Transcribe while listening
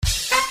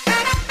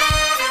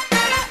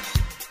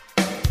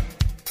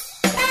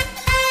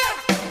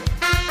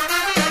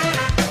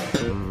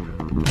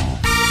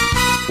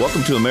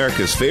Welcome to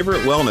America's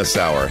favorite wellness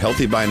hour,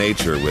 Healthy by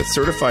Nature, with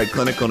certified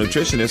clinical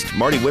nutritionist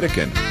Marty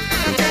Whittakin.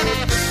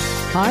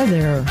 Hi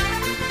there.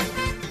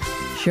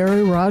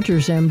 Sherry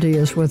Rogers, MD,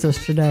 is with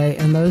us today,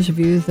 and those of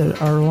you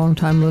that are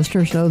longtime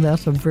listeners know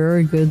that's a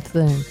very good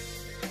thing.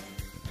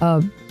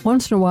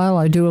 Once in a while,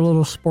 I do a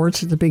little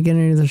sports at the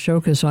beginning of the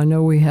show because I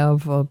know we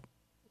have a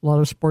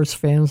lot of sports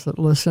fans that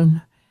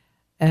listen,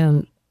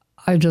 and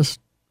I just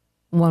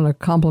want to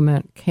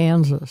compliment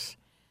Kansas.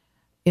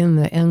 In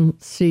the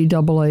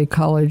NCAA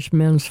college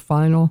men's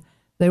final,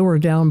 they were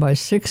down by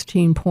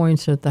 16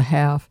 points at the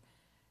half,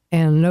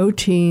 and no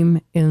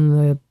team in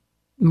the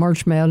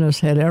March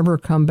Madness had ever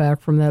come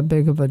back from that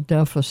big of a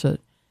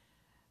deficit.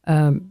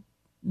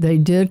 They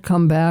did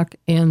come back,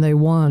 and they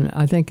won.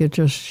 I think it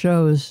just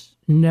shows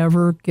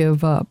never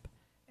give up.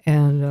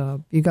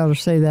 And you got to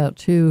say that,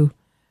 too,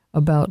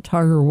 about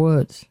Tiger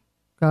Woods.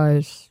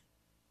 Guy's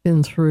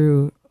been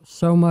through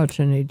so much,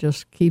 and he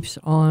just keeps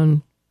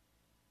on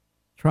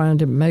trying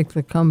to make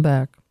the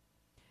comeback.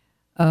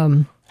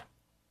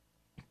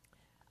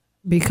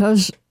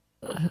 Because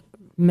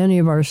many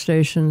of our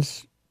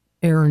stations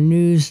air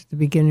news at the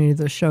beginning of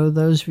the show,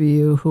 those of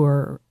you who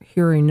are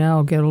hearing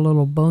now get a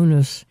little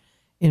bonus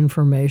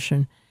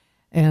information.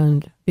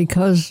 And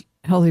because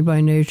Healthy by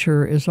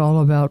Nature is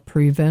all about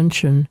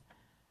prevention,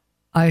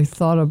 I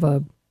thought of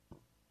a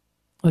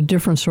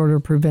different sort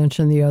of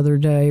prevention the other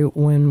day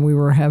when we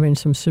were having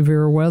some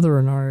severe weather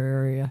in our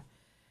area.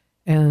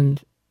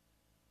 And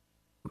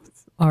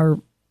our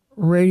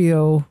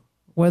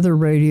weather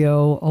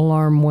radio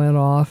alarm went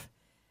off,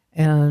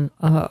 and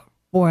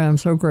boy, I'm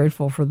so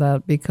grateful for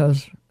that,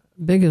 because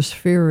biggest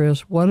fear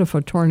is, what if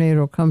a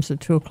tornado comes at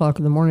 2 o'clock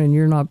in the morning and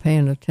you're not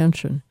paying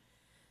attention?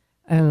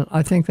 And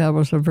I think that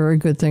was a very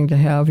good thing to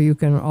have. You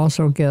can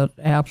also get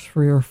apps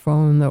for your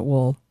phone that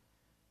will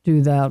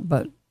do that,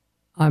 but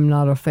I'm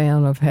not a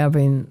fan of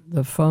having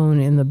the phone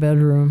in the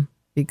bedroom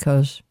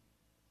because,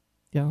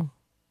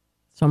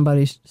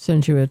 somebody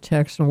sends you a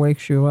text and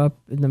wakes you up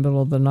in the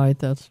middle of the night.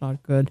 That's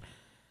not good.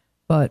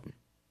 But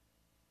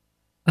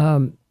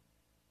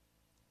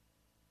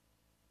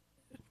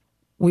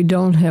we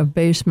don't have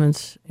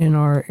basements in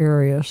our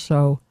area,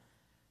 so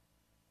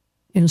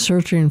in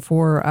searching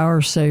for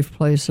our safe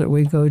place that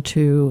we go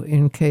to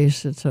in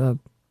case it's a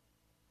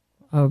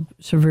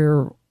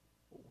severe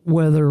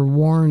weather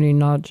warning,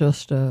 not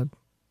just an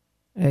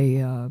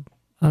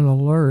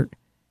alert.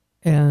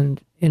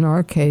 And in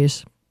our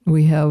case,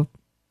 we have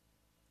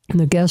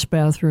the guest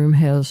bathroom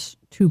has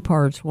two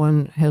parts.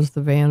 One has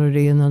the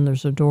vanity, and then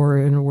there's a door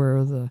in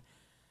where the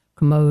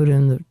commode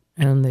and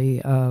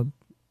the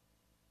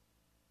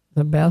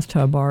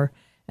bathtub are.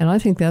 And I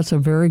think that's a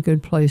very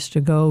good place to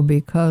go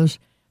because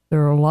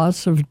there are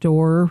lots of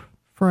door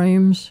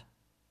frames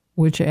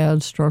which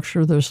add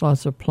structure. There's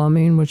lots of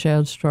plumbing which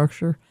adds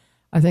structure.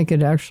 I think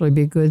it'd actually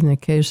be good in the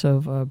case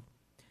of an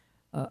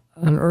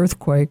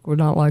earthquake. We're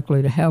not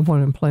likely to have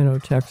one in Plano,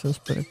 Texas,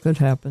 but it could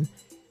happen.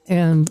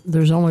 And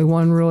there's only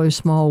one really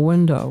small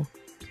window.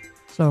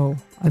 So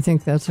I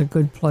think that's a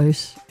good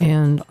place.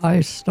 And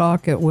I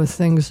stock it with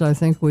things I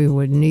think we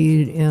would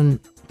need in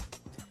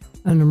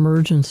an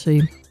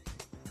emergency.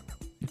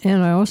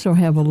 And I also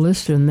have a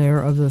list in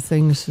there of the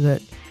things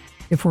that,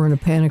 if we're in a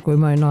panic, we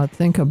might not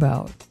think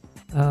about.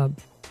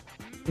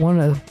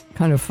 One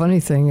kind of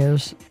funny thing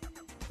is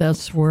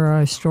that's where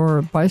I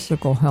store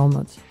bicycle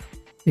helmets,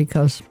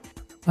 because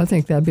I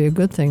think that'd be a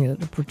good thing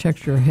to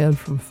protect your head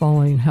from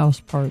falling house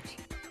parts.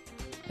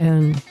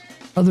 And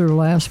other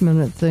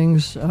last-minute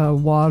things,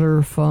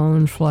 water,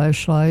 phone,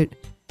 flashlight.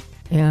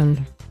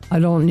 And I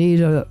don't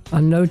need a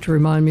note to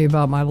remind me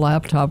about my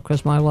laptop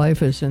because my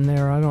life is in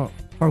there. I don't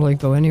hardly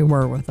go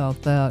anywhere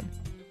without that.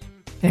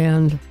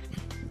 And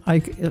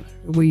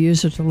we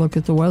use it to look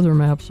at the weather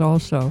maps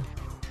also.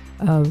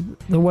 The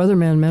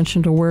weatherman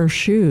mentioned to wear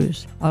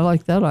shoes. I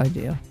like that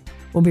idea.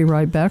 We'll be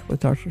right back with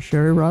Dr.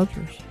 Sherry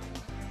Rogers.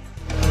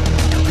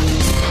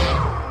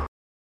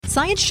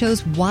 Science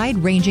shows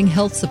wide-ranging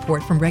health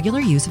support from regular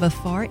use of a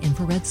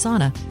far-infrared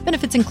sauna.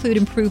 Benefits include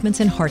improvements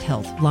in heart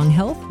health, lung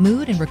health,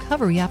 mood, and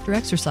recovery after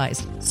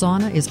exercise.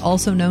 Sauna is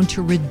also known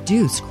to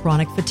reduce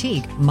chronic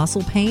fatigue,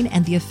 muscle pain,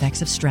 and the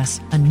effects of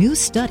stress. A new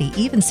study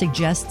even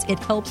suggests it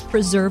helps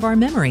preserve our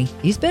memory.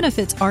 These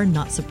benefits are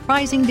not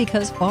surprising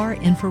because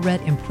far-infrared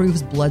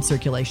improves blood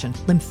circulation,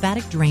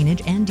 lymphatic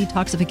drainage, and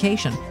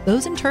detoxification.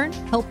 Those in turn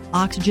help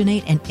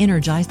oxygenate and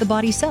energize the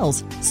body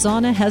cells.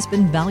 Sauna has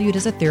been valued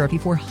as a therapy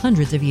for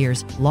hundreds of years,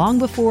 long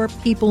before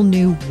people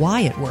knew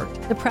why it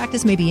worked. The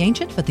practice may be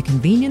ancient, but the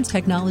convenience,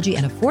 technology,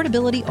 and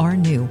affordability are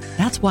new.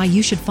 That's why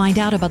you should find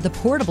out about the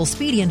portable,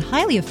 speedy, and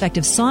highly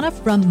effective sauna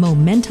from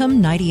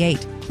Momentum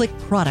 98. Click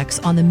products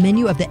on the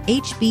menu of the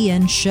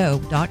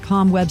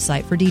hbnshow.com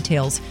website for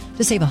details.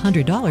 To save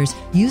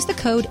 $100, use the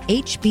code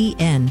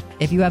HBN.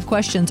 If you have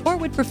questions or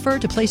would prefer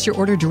to place your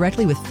order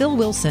directly with Phil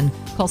Wilson,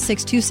 call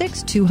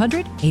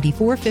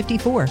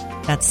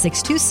 626-200-8454. That's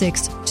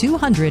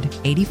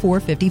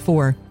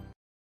 626-200-8454.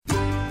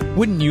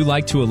 Wouldn't you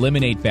like to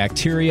eliminate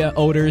bacteria,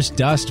 odors,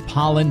 dust,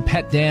 pollen,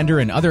 pet dander,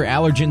 and other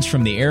allergens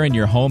from the air in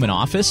your home and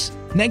office?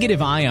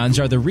 Negative ions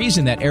are the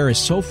reason that air is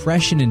so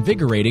fresh and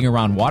invigorating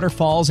around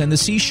waterfalls and the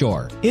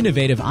seashore.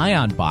 Innovative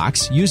Ion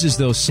Box uses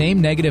those same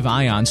negative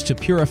ions to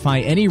purify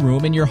any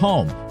room in your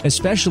home,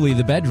 especially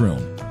the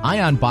bedroom.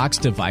 Ion Box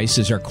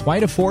devices are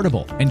quite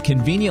affordable and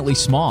conveniently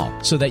small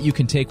so that you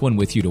can take one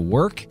with you to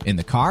work, in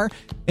the car,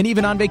 and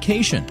even on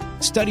vacation.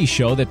 Studies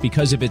show that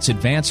because of its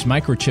advanced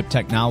microchip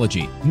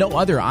technology, no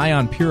other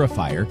ion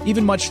purifier,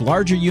 even much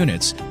larger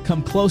units,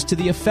 come close to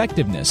the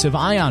effectiveness of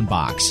Ion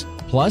Box.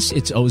 Plus,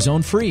 it's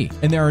ozone-free,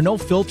 and there are no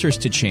filters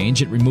to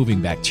change at removing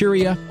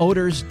bacteria,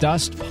 odors,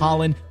 dust,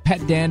 pollen,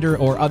 pet dander,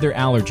 or other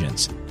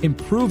allergens.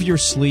 Improve your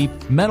sleep,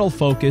 mental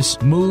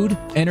focus, mood,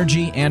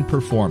 energy, and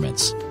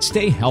performance.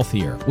 Stay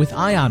healthier with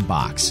Ion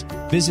Box.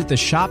 Visit the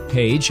shop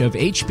page of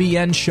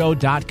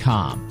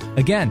hbnshow.com.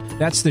 Again,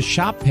 that's the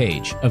shop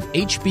page of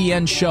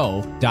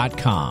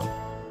hbnshow.com.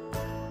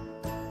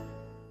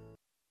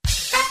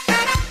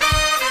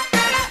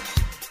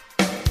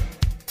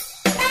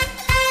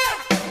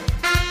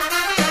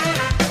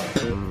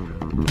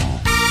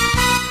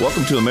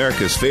 Welcome to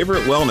America's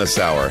favorite wellness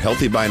hour,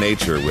 Healthy by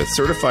Nature, with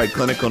certified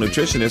clinical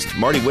nutritionist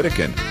Marty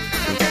Whittakin.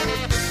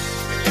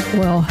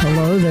 Well,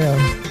 hello there.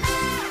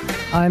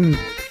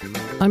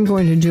 I'm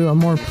going to do a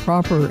more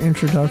proper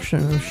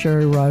introduction of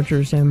Sherry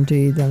Rogers,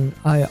 MD, than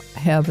I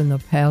have in the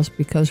past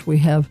because we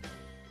have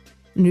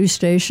new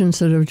stations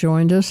that have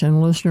joined us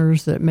and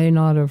listeners that may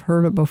not have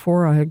heard it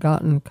before. I had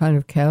gotten kind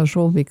of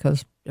casual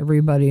because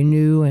everybody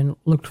knew and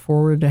looked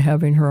forward to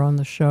having her on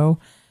the show,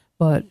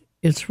 but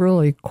it's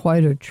really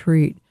quite a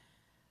treat.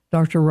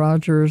 Dr.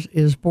 Rogers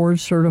is board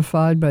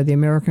certified by the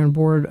American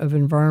Board of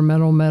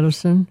Environmental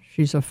Medicine.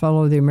 She's a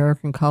fellow of the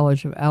American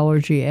College of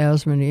Allergy,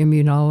 Asthma, and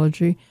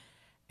Immunology,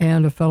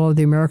 and a fellow of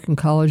the American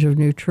College of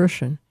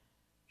Nutrition.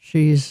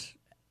 She's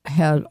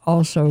had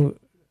also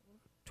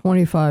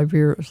 25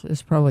 years,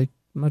 it's probably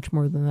much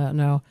more than that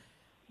now,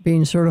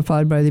 being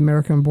certified by the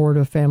American Board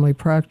of Family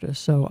Practice.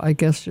 So I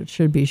guess it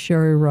should be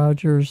Sherry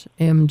Rogers,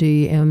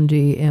 MD,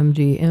 MD,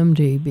 MD,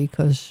 MD,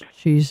 because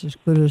she's as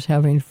good as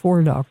having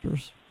 4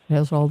 doctors.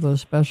 Has all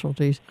those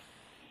specialties.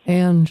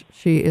 And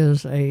she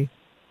is a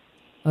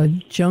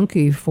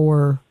junkie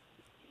for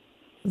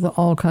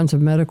all kinds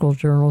of medical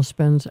journals,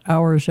 spends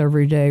hours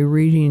every day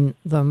reading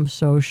them.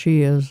 So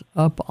she is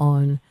up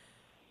on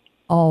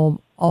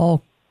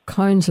all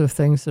kinds of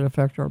things that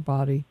affect our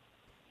body.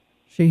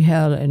 She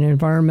had an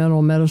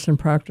environmental medicine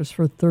practice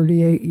for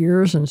 38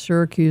 years in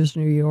Syracuse,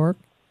 New York,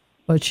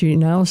 but she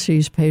now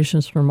sees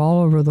patients from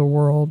all over the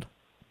world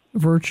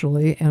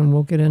virtually, and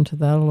we'll get into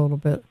that a little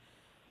bit.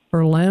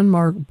 Her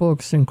landmark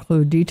books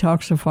include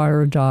Detoxify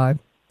or Die,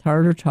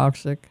 Tired or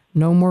Toxic,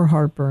 No More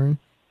Heartburn,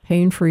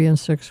 Pain-Free in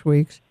 6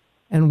 Weeks,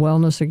 and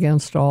Wellness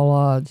Against All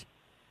Odds.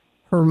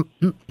 Her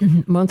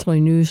monthly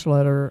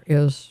newsletter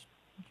is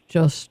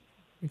just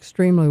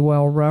extremely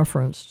well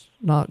referenced,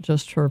 not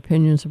just her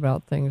opinions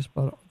about things,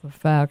 but the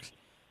facts.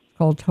 It's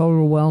called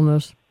Total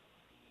Wellness,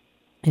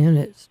 and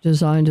it's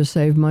designed to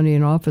save money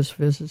in office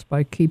visits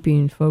by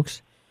keeping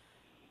folks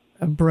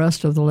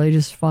abreast of the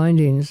latest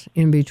findings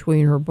in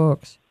between her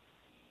books.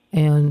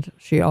 And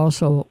she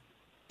also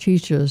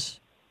teaches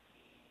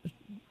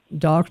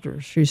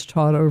doctors. She's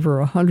taught over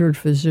 100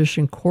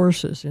 physician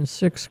courses in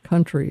 6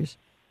 countries,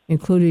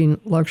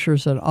 including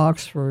lectures at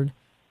Oxford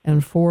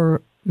and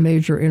 4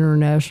 major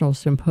international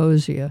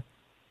symposia.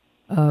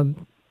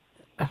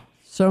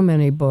 So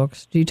many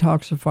books.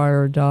 Detoxify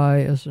or Die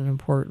is an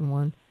important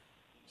one.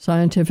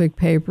 Scientific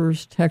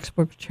papers,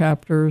 textbook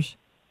chapters,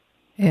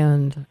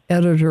 and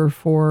editor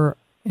for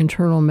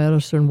Internal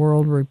Medicine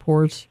World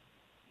Reports,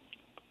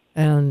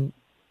 and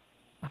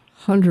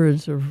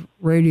hundreds of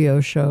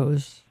radio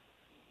shows,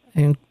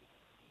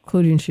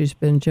 including she's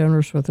been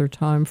generous with her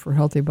time for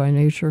Healthy by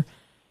Nature.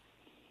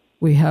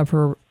 We have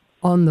her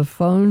on the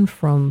phone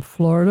from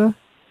Florida.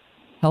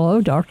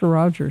 Hello, Dr.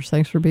 Rogers.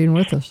 Thanks for being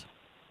with us.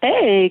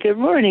 Hey, good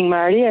morning,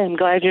 Marty. I'm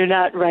glad you're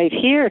not right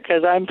here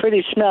because I'm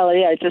pretty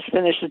smelly. I just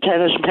finished a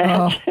tennis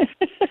match.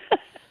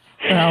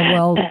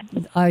 Well,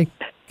 I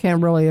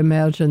can't really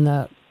imagine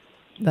that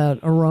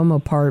aroma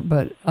part,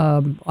 but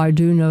I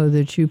do know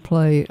that you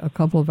play a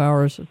couple of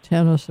hours of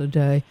tennis a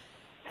day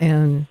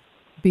and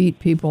beat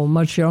people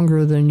much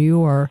younger than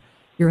you are.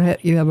 You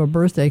have a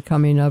birthday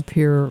coming up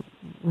here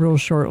real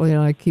shortly,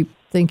 and I keep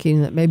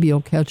thinking that maybe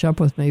you'll catch up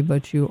with me,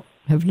 but you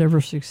have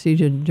never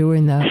succeeded in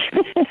doing that.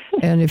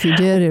 And if you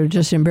did, it would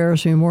just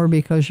embarrass me more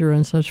because you're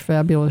in such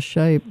fabulous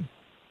shape.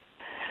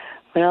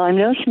 Well, I'm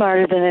no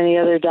smarter than any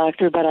other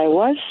doctor, but I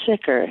was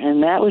sicker,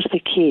 and that was the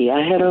key.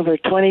 I had over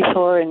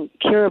 24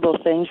 incurable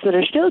things that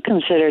are still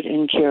considered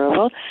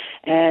incurable,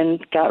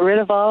 and got rid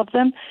of all of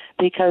them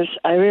because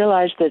I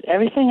realized that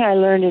everything I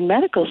learned in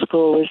medical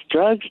school was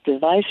drugs,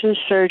 devices,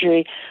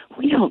 surgery.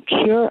 We don't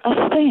cure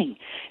a thing.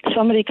 If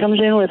somebody comes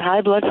in with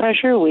high blood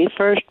pressure, we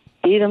first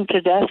beat them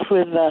to death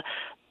with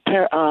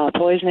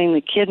poisoning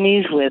the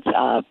kidneys with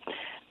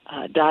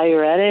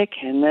diuretic,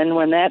 and then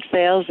when that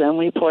fails, then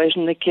we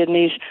poison the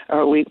kidneys,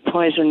 or we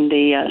poison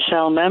the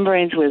cell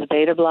membranes with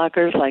beta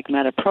blockers like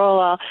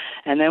metoprolol,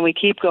 and then we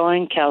keep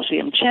going,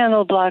 calcium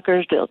channel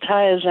blockers,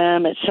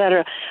 diltiazem,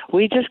 etc.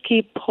 We just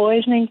keep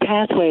poisoning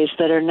pathways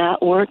that are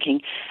not working,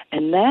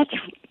 and that's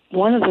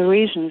one of the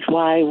reasons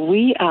why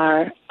we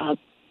are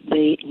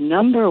the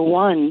number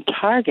one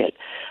target,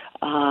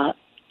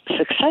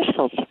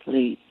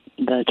 successfully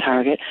the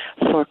target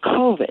for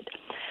COVID.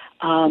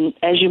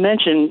 As you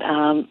mentioned,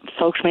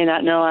 folks may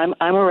not know I'm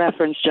a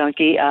reference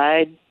junkie.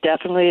 I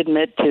definitely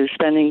admit to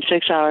spending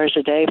 6 hours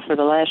a day for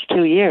the last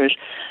 2 years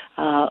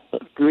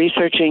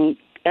researching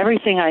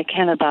everything I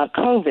can about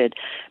COVID,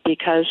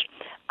 because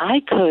I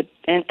could,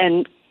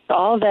 and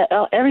all that,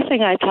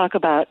 everything I talk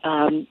about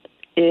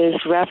is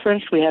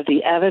referenced. We have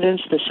the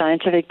evidence, the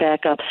scientific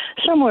backup,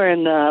 somewhere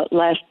in the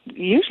last,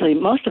 usually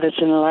most of it's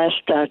in the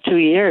last 2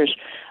 years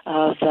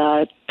of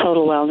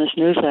Total Wellness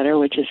Newsletter,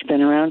 which has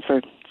been around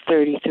for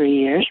 33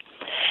 years.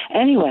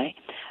 Anyway,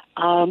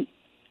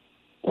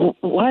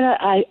 what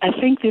I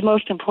think the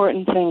most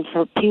important thing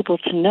for people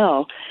to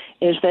know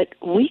is that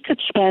we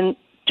could spend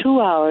 2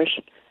 hours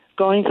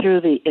going through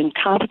the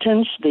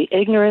incompetence, the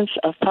ignorance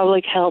of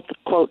public health,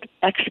 quote,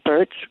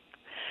 experts.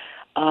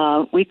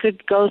 We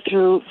could go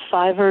through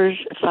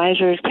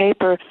Pfizer's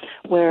paper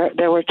where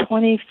there were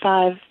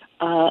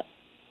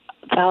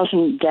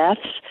 25,000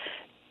 deaths,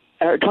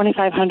 or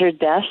 2,500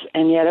 deaths,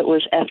 and yet it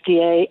was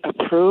FDA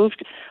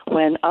approved,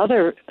 when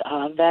other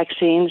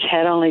vaccines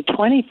had only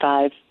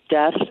 25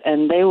 deaths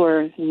and they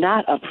were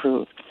not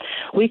approved.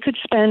 We could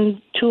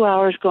spend 2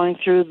 hours going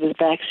through the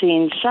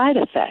vaccine side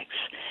effects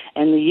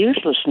and the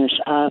uselessness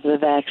of the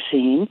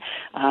vaccine.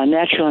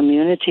 Natural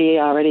immunity,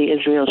 already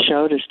Israel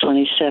showed, is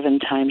 27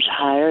 times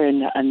higher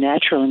in a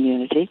natural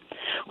immunity.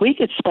 We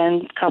could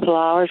spend a couple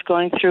hours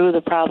going through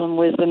the problem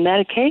with the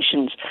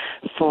medications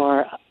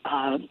for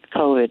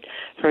COVID.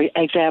 For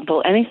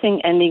example,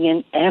 anything ending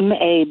in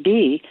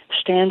MAB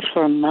stands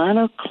for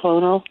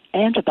monoclonal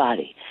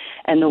antibody.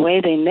 And the way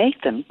they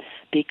make them,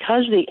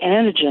 because the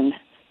antigen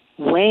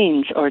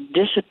wanes or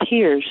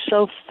disappears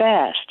so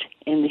fast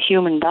in the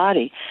human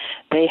body,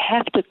 they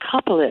have to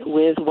couple it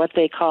with what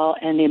they call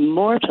an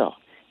immortal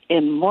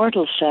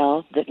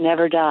cell that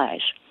never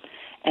dies.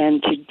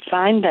 And to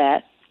find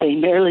that, they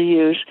merely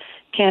use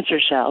cancer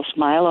cells,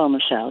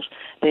 myeloma cells.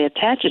 They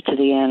attach it to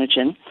the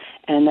antigen,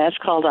 and that's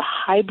called a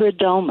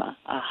hybridoma,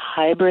 a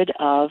hybrid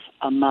of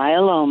a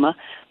myeloma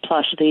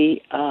plus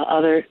the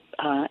other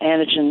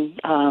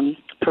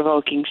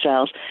antigen-provoking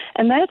cells.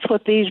 And that's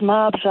what these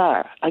mobs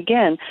are.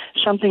 Again,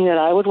 something that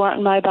I would want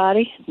in my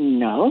body?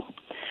 No.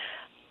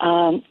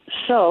 I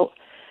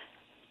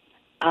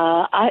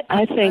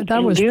think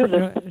that was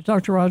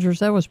Dr. Rogers,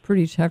 that was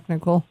pretty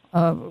technical.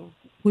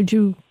 Would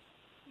you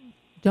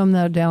dumb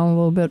that down a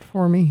little bit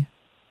for me?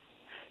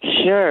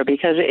 Sure,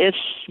 because it's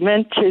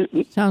meant to.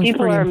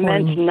 People are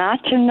meant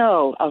not to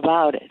know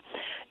about it.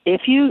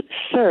 If you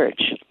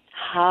search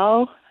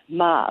how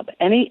mob,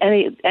 any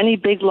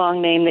big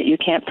long name that you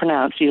can't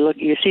pronounce, you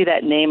see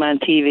that name on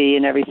TV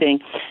and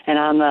everything, and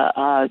on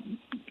the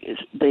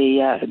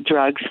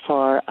drugs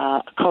for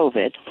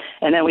COVID,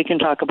 and then we can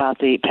talk about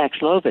the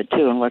Paxlovid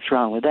too and what's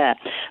wrong with that.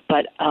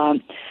 But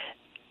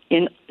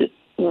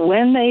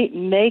when they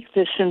make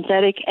the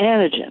synthetic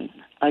antigen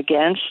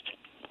against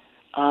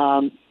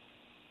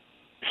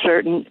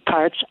certain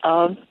parts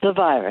of the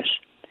virus,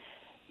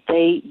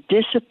 they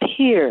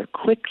disappear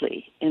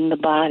quickly in the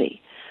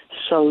body.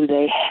 So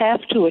they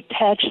have to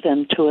attach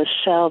them to a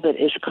cell that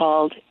is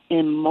called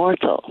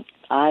immortal,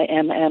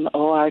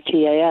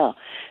 IMMORTAL,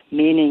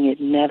 meaning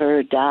it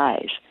never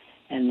dies.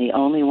 And the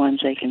only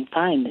ones they can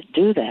find that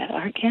do that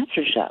are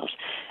cancer cells.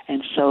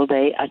 And so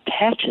they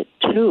attach it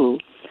to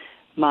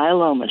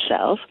myeloma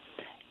cells,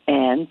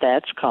 and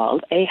that's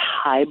called a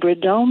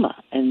hybridoma.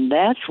 And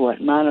that's what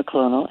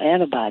monoclonal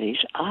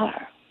antibodies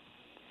are.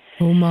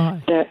 Oh,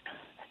 my.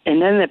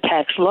 And then the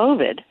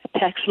Paxlovid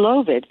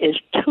is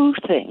two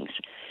things.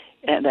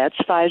 And that's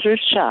Pfizer's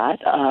shot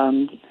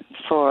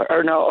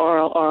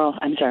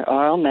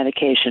oral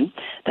medication.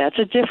 That's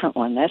a different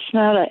one. That's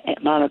not a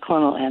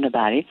monoclonal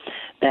antibody.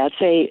 That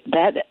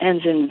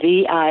ends in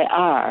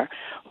VIR,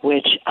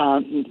 which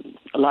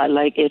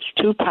like it's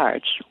two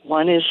parts.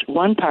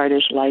 One part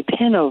is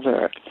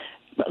lopinavir,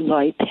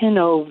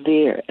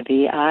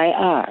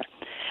 VIR.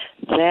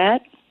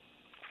 That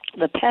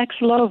the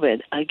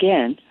Paxlovid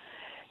again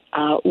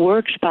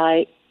works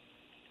by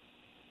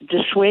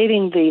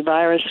dissuading the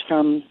virus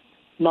from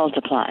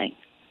multiplying,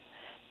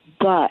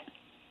 but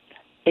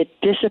it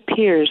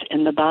disappears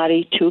in the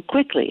body too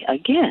quickly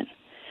again.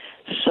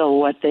 So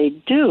what they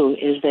do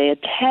is they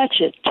attach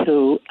it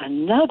to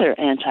another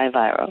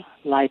antiviral,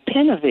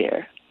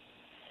 lopinavir,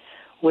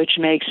 which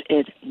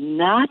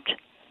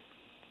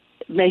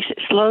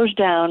slows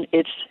down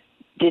its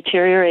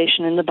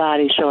deterioration in the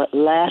body so it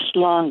lasts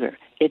longer.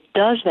 It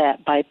does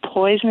that by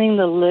poisoning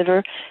the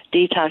liver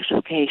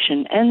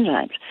detoxification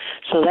enzymes.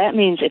 So that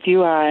means if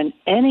you are on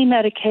any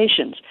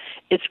medications,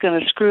 it's going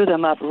to screw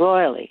them up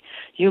royally.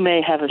 You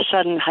may have a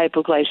sudden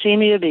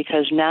hypoglycemia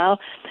because now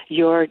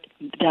your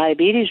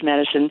diabetes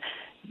medicine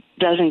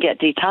doesn't get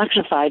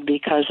detoxified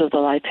because of the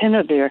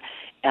lopinavir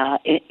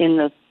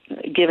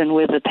given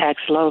with the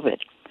Paxlovid.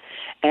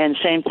 And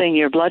same thing,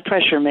 your blood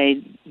pressure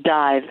may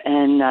dive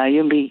and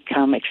you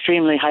become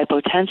extremely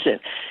hypotensive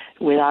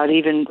without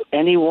even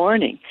any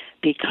warning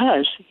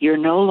because you're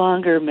no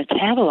longer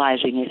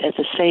metabolizing it at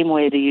the same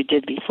way that you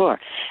did before.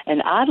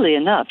 And oddly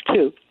enough,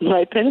 too,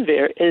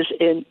 lopinavir is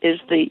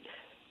the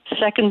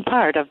second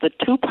part of the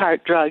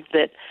two-part drug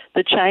that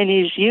the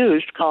Chinese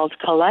used called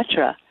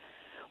Kaletra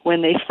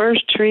when they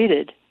first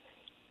treated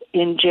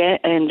in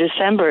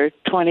December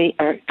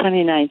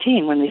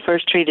 2019, when they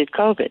first treated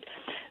COVID.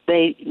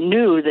 They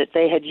knew that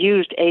they had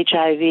used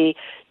HIV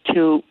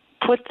to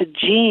put the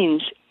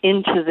genes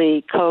into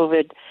the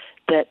COVID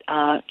that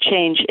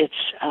change its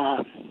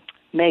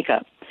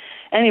makeup.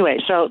 Anyway,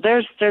 so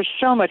there's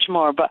so much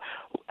more, but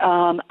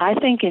I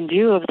think in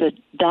view of the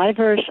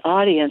diverse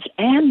audience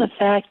and the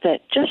fact that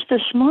just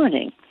this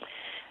morning,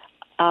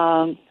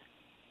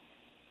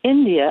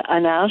 India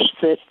announced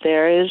that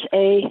there is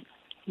a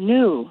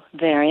new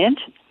variant.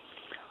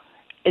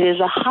 It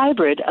is a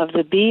hybrid of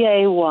the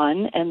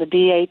BA1 and the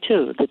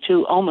BA2, the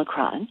two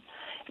Omicron.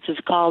 It's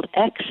called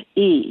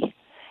XE,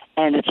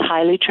 and it's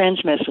highly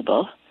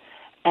transmissible.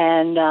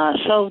 And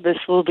so this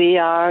will be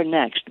our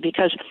next,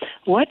 because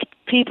what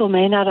people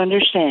may not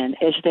understand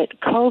is that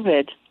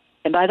COVID,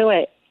 and by the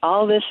way,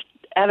 all this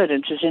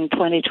evidence is in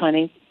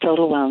 2020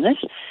 Total Wellness,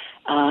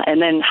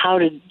 and then how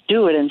to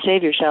do it and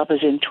save yourself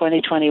is in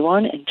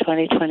 2021 and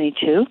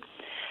 2022.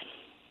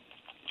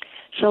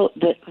 So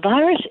the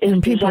virus is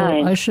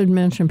designed... I should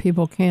mention,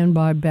 people can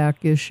buy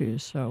back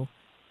issues, so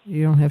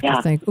you don't have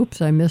to think,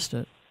 oops, I missed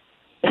it.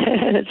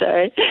 That's all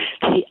right.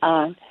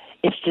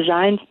 It's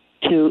designed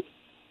to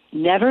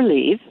never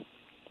leave,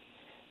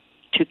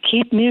 to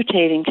keep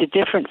mutating to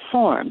different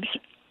forms,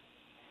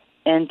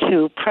 and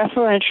to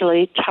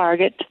preferentially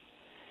target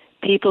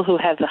people who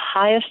have the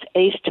highest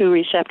ACE2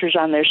 receptors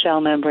on their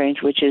cell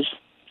membranes, which is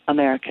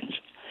Americans.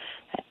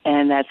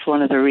 And that's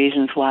one of the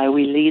reasons why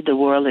we lead the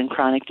world in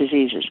chronic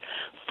diseases.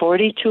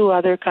 42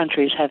 other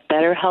countries have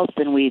better health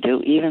than we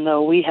do, even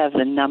though we have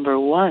the number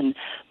one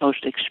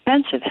most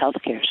expensive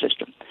healthcare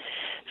system.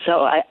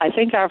 So I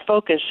think our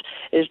focus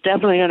is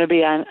definitely going to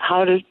be on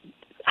how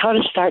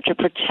to start to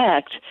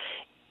protect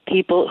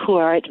people who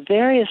are at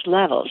various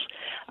levels.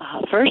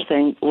 First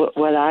thing,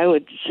 what I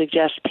would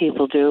suggest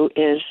people do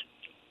is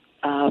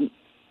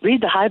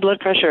read the high blood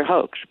pressure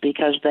hoax,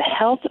 because the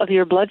health of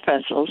your blood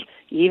vessels,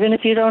 even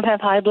if you don't have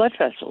high blood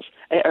vessels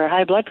or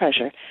high blood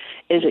pressure,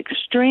 is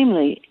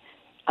extremely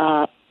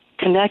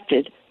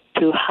connected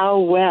to how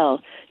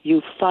well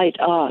you fight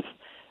off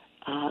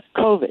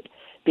COVID.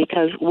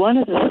 Because one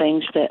of the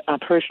things that a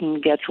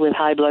person gets with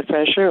high blood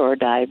pressure or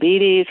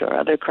diabetes or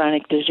other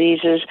chronic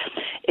diseases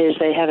is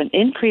they have an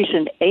increase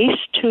in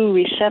ACE2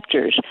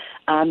 receptors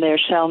on their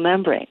cell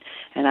membrane.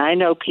 And I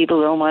know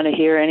people don't want to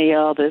hear any of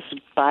all this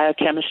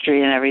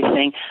biochemistry and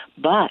everything,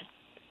 but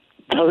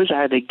those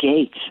are the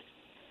gates,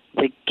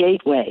 the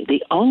gateway.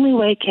 The only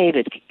way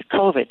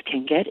COVID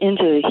can get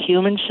into the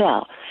human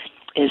cell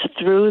is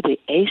through the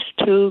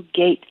ACE2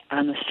 gate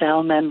on the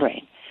cell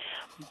membrane.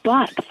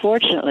 But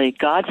fortunately,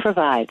 God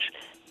provides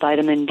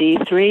vitamin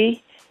D3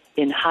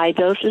 in high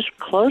doses,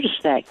 closes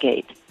that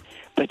gate.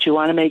 But you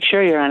want to make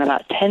sure you're on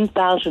about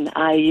 10,000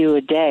 IU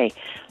a day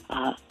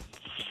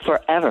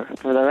forever,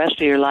 for the rest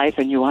of your life,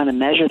 and you want to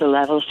measure the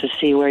levels to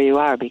see where you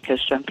are, because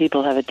some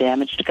people have a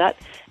damaged gut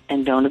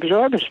and don't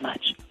absorb as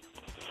much.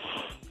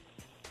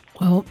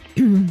 Well,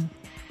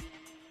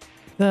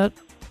 that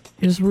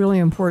is really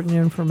important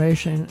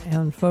information.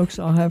 And folks,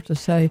 I'll have to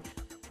say,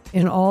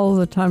 in all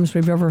the times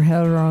we've ever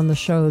had her on the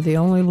show, the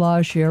only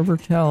lie she ever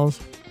tells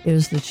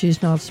is that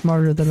she's not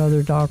smarter than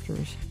other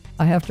doctors.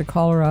 I have to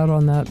call her out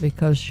on that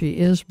because she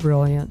is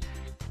brilliant.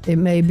 It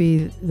may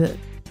be that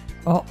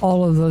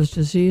all of those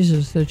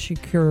diseases that she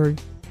cured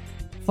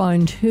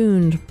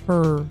fine-tuned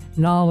her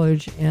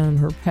knowledge and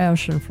her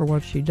passion for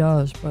what she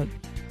does, but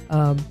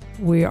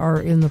we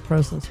are in the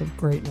presence of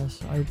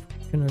greatness, I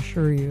can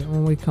assure you.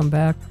 When we come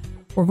back,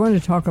 we're going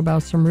to talk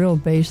about some real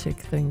basic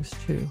things,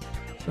 too.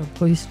 So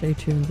please stay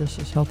tuned. This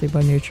is Healthy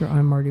by Nature.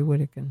 I'm Marty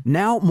Whittekin.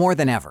 Now more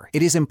than ever,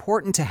 it is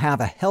important to have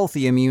a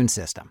healthy immune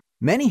system.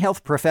 Many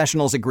health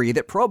professionals agree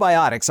that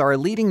probiotics are a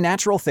leading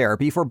natural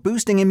therapy for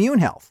boosting immune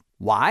health.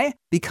 Why?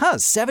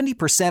 Because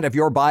 70% of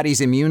your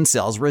body's immune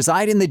cells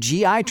reside in the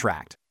GI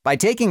tract. By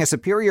taking a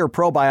superior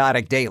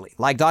probiotic daily,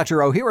 like Dr.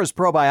 Ohhira's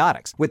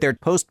probiotics, with their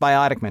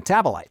postbiotic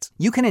metabolites,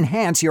 you can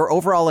enhance your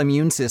overall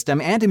immune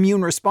system and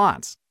immune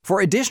response. For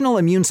additional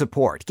immune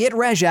support, get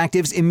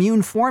RegActive's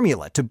Immune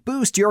Formula to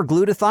boost your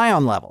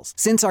glutathione levels,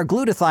 since our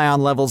glutathione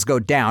levels go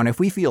down if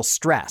we feel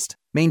stressed.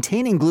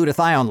 Maintaining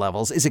glutathione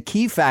levels is a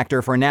key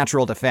factor for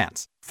natural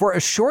defense. For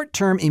a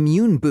short-term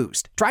immune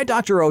boost, try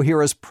Dr.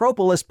 Ohhira's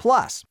Propolis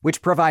Plus,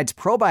 which provides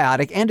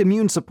probiotic and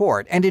immune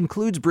support and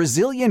includes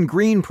Brazilian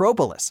green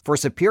propolis for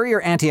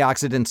superior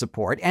antioxidant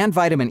support and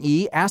vitamin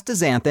E,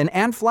 astaxanthin,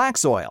 and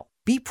flax oil.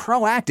 Be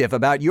proactive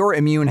about your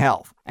immune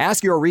health.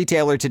 Ask your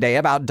retailer today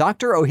about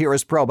Dr.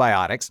 Ohhira's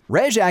probiotics,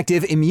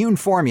 RegActive Immune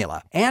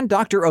Formula, and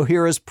Dr.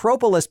 Ohhira's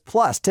Propolis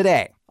Plus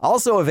today.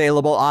 Also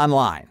available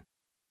online.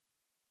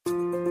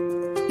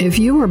 If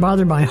you are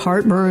bothered by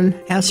heartburn,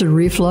 acid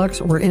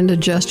reflux, or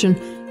indigestion,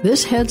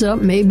 this heads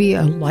up may be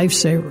a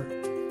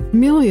lifesaver.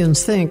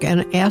 Millions think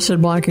an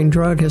acid-blocking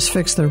drug has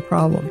fixed their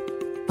problem.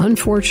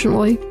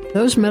 Unfortunately,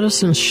 those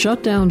medicines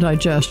shut down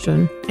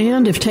digestion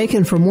and, if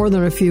taken for more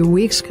than a few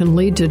weeks, can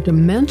lead to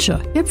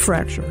dementia, hip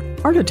fracture,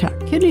 heart attack,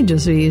 kidney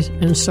disease,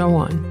 and so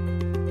on.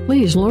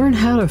 Please learn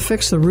how to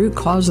fix the root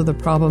cause of the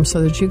problem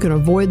so that you can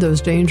avoid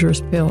those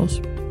dangerous pills.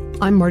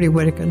 I'm Marty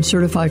Whittakin,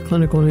 certified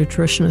clinical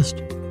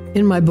nutritionist.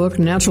 In my book,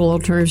 Natural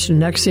Alternatives to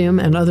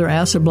Nexium and Other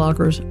Acid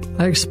Blockers,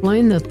 I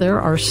explain that there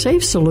are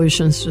safe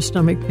solutions to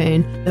stomach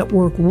pain that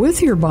work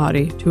with your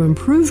body to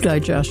improve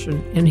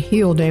digestion and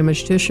heal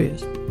damaged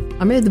tissues.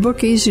 I made the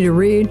book easy to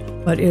read,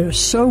 but it is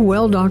so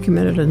well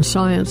documented in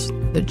science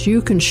that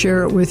you can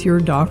share it with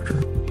your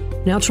doctor.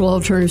 Natural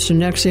Alternatives to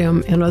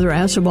Nexium and Other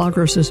Acid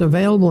Blockers is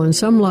available in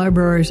some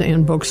libraries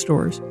and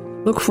bookstores.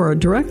 Look for a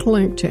direct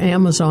link to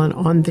Amazon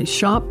on the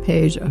shop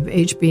page of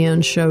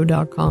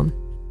hbnshow.com.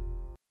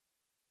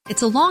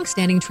 It's a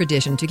long-standing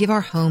tradition to give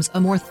our homes a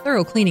more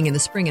thorough cleaning in the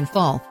spring and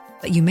fall,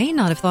 but you may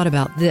not have thought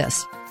about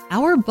this.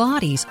 Our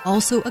bodies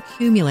also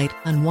accumulate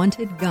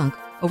unwanted gunk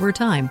over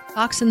time.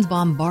 Toxins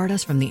bombard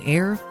us from the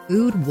air,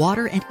 food,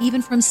 water, and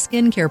even from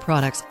skincare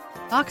products.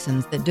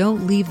 Toxins that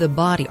don't leave the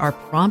body are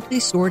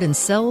promptly stored in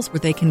cells where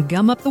they can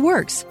gum up the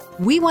works.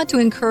 We want to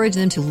encourage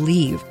them to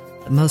leave,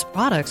 but most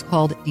products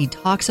called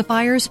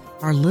detoxifiers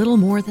are little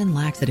more than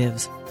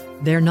laxatives.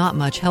 They're not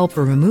much help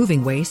for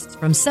removing wastes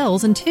from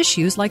cells and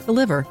tissues like the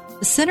liver.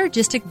 The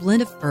synergistic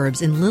blend of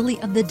herbs in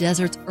Lily of the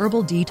Desert's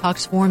Herbal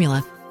Detox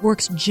Formula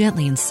works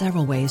gently in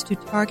several ways to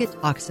target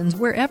toxins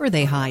wherever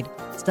they hide.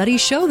 Studies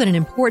show that an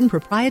important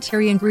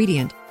proprietary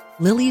ingredient,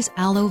 Lily's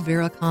Aloe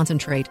Vera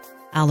Concentrate,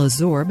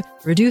 Alozorb,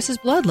 reduces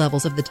blood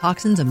levels of the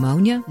toxins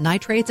ammonia,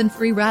 nitrates, and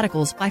free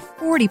radicals by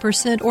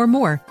 40% or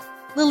more.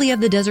 Lily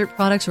of the Desert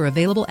products are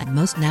available at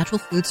most natural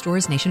food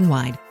stores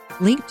nationwide.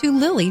 Link to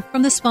Lily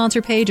from the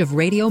sponsor page of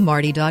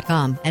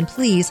RadioMarty.com. And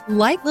please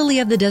like Lily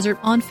of the Desert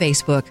on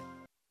Facebook.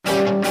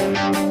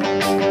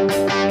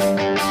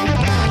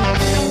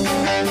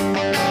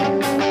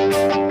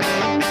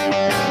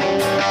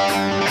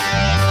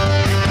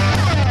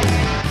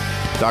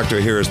 Dr.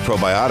 Ohhira's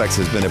Probiotics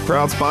has been a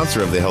proud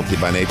sponsor of the Healthy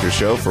by Nature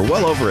show for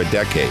well over a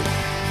decade.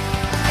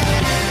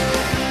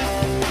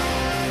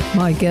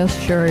 My guest,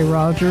 Sherry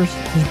Rogers,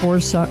 is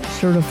board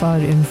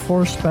certified in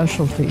 4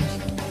 specialties: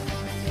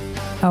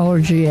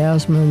 allergy,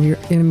 asthma,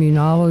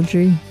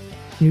 immunology,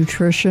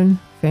 nutrition,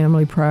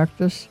 family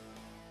practice,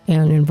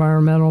 and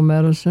environmental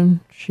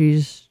medicine.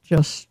 She's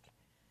just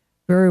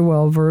very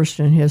well versed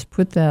and has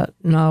put that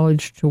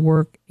knowledge to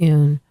work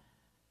in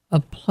a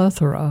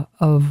plethora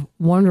of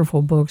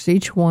wonderful books,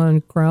 each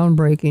one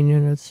groundbreaking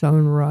in its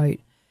own right,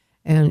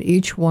 and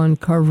each one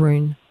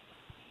covering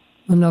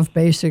enough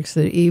basics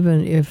that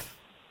even if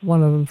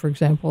one of them, for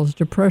example, is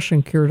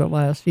Depression Cured at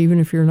Last, even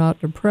if you're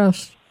not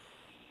depressed,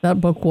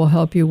 that book will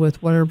help you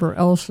with whatever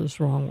else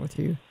is wrong with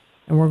you.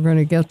 And we're going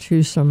to get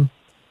to some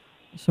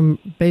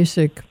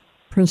basic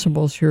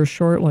principles here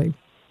shortly.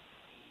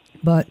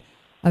 But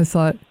I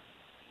thought,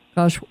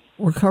 gosh,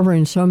 we're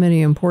covering so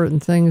many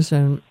important things,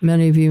 and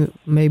many of you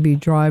may be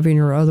driving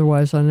or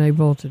otherwise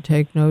unable to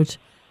take notes.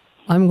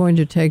 I'm going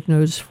to take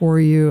notes for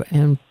you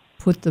and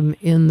put them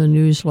in the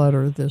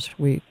newsletter this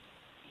week.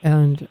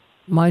 And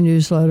my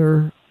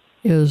newsletter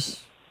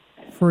is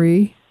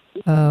free,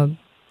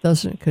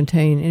 doesn't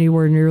contain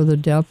anywhere near the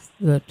depth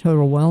that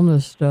Total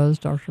Wellness does,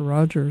 Dr.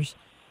 Rogers'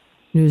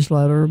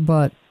 newsletter,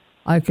 but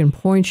I can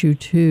point you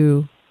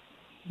to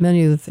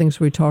many of the things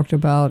we talked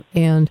about,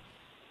 and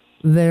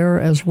there,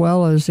 as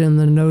well as in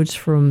the notes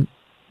from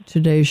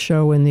today's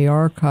show in the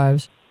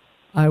archives,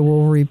 I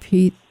will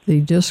repeat the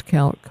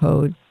discount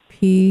code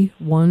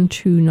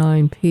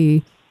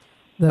P129P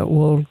that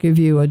will give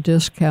you a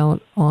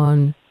discount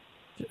on,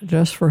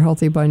 just for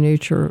Healthy by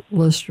Nature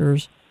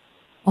listeners,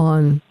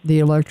 on the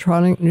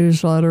electronic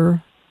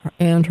newsletter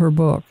and her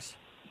books,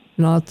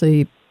 not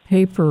the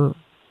paper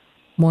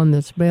one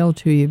that's mailed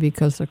to you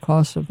because the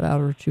costs of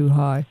that are too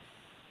high.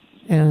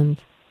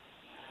 And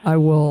I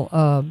will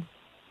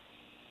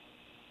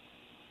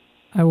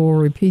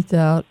repeat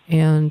that,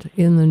 and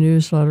in the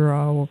newsletter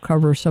I will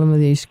cover some of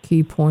these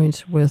key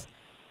points with,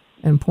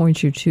 and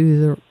point you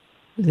to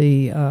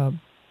the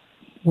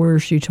where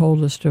she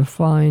told us to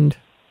find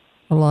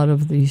a lot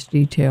of these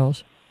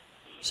details.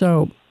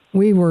 So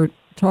we were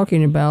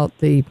talking about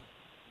the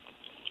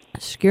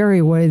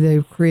scary way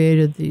they've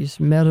created these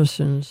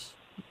medicines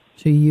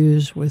to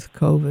use with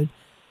COVID,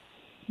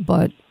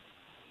 but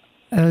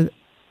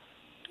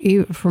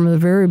from the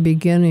very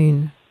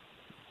beginning,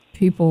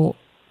 people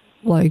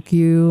like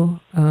you,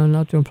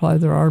 not to imply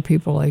there are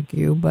people like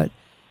you, but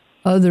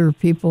other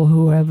people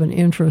who have an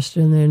interest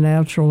in the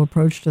natural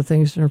approach to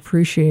things and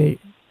appreciate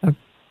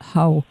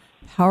how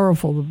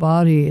powerful the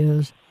body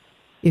is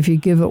if you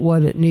give it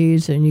what it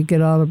needs and you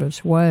get out of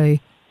its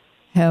way,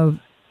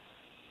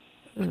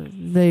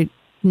 they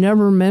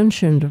never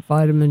mentioned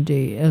vitamin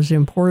D, as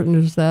important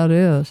as that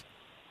is.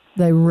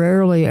 They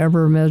rarely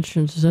ever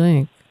mention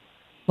zinc,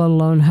 let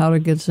alone how to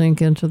get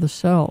zinc into the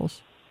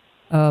cells.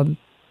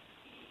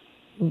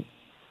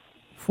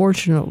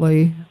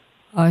 Fortunately,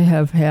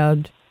 I've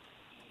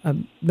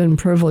been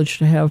privileged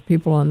to have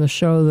people on the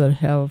show that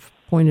have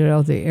pointed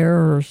out the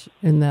errors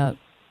in that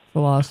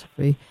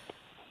philosophy.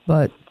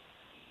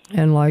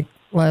 And like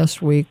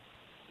last week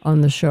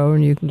on the show,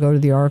 and you can go to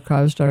the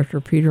archives, Dr.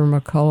 Peter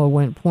McCullough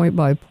went point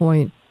by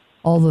point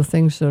all the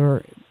things that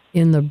are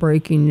in the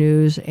breaking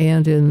news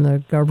and in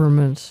the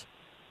government's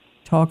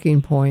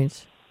talking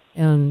points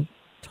and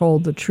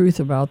told the truth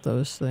about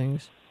those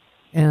things.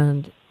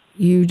 And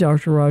you,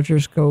 Dr.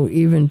 Rogers, go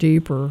even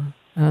deeper.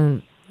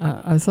 And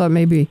I thought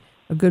maybe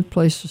a good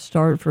place to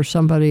start for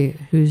somebody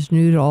who's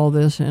new to all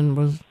this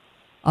and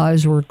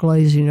eyes were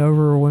glazing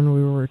over when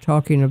we were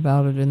talking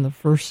about it in the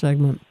first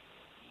segment.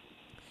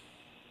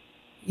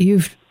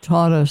 You've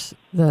taught us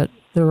that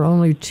there are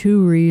only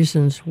 2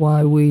 reasons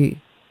why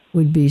we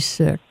would be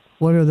sick.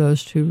 What are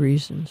those 2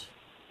 reasons?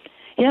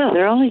 Yeah,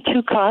 there are only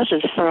 2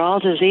 causes for all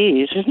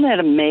disease. Isn't that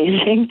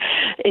amazing?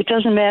 It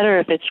doesn't matter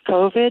if it's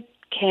COVID,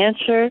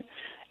 cancer,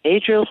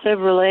 atrial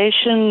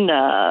fibrillation,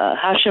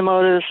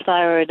 Hashimoto's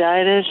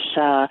thyroiditis,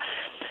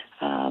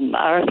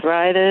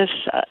 arthritis,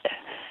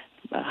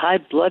 high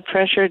blood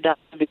pressure,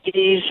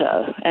 diabetes,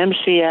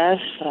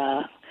 MCS,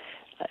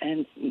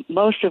 and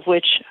most of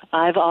which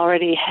I've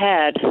already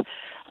had.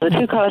 The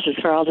 2 causes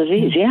for all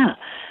disease, yeah.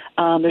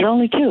 There's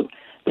only 2.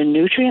 The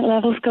nutrient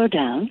levels go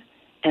down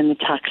and the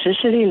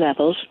toxicity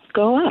levels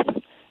go up.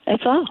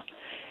 That's all.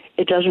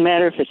 It doesn't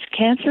matter if it's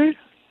cancer,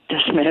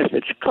 doesn't matter if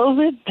it's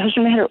COVID,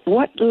 doesn't matter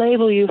what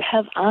label you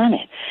have on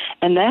it.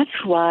 And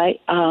that's why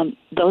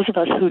those of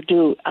us who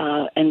do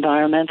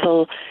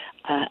environmental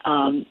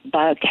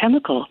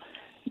biochemical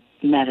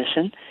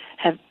medicine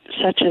have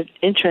such an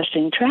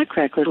interesting track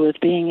record with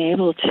being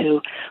able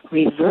to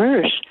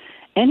reverse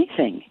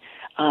anything.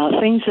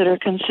 Things that are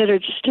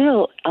considered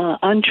still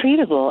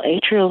untreatable,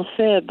 atrial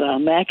fib,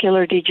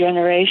 macular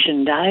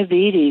degeneration,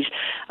 diabetes,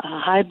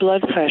 high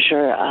blood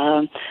pressure,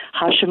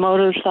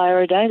 Hashimoto's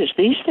thyroiditis.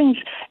 These things,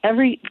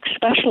 every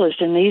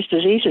specialist in these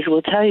diseases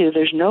will tell you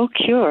there's no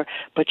cure,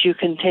 but you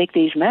can take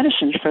these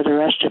medicines for the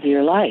rest of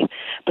your life.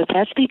 But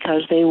that's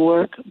because they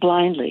work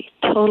blindly,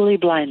 totally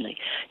blindly.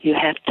 You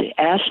have to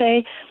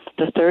assay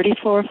the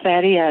 34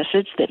 fatty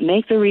acids that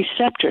make the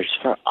receptors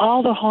for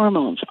all the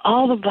hormones,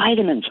 all the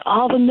vitamins,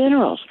 all the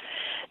minerals.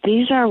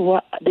 These are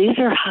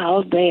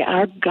how they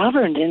are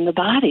governed in the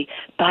body,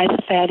 by the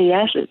fatty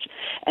acids.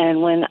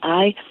 And when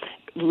I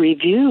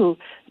review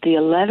the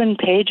 11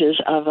 pages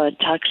of a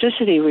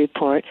toxicity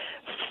report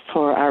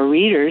for our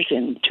readers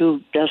in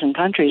 24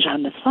 countries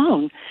on the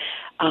phone,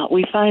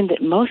 we find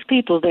that most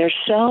people, their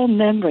cell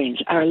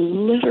membranes are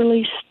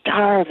literally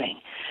starving.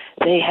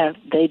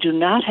 They do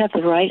not have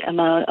the right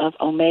amount of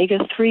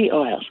omega-3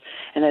 oils,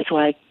 and that's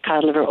why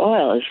cod liver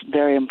oil is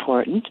very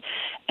important.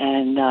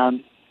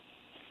 And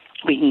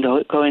we can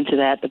go into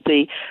that, but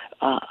the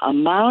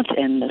amount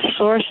and the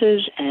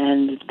sources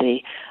and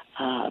the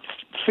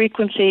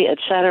frequency, et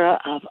cetera,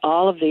 of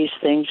all of these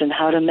things and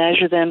how to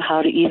measure them,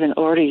 how to even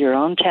order your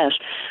own tests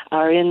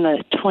are in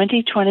the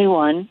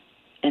 2021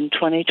 and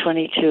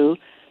 2022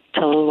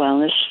 Total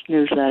Wellness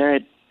newsletter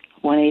at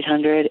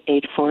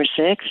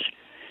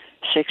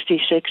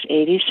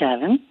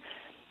 1-800-846-6687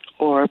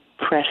 or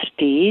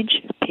Prestige,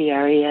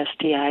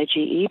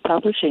 Prestige,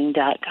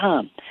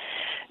 publishing.com.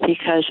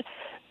 Because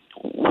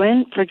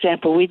when, for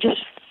example, we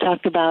just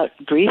talked about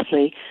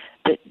briefly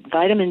that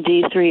vitamin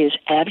D3 is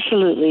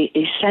absolutely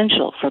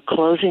essential for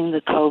closing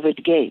the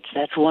COVID gates.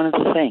 That's one of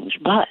the things.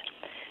 But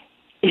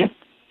if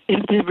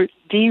the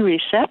D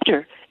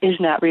receptor is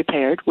not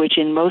repaired, which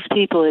in most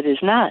people it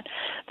is not,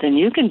 then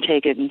you can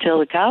take it until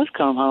the cows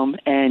come home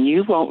and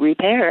you won't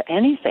repair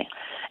anything.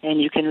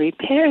 And you can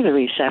repair the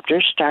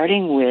receptor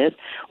starting with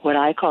what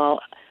I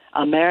call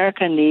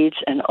America Needs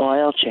an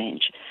Oil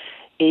Change.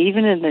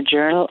 Even in the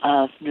Journal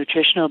of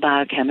Nutritional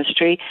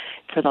Biochemistry,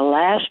 for the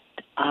last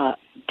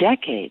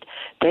decade,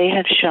 they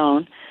have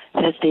shown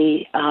that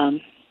the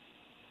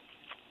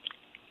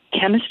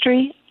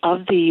chemistry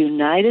of the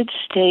United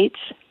States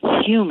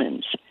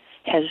humans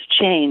has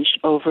changed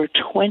over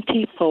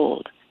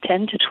 20-fold,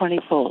 10 to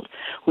 20-fold.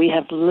 We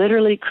have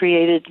literally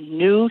created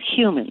new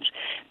humans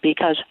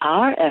because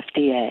our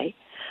FDA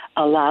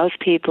allows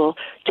people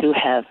to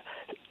have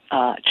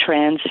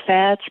trans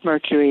fats,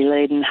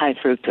 mercury-laden high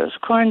fructose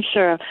corn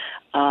syrup,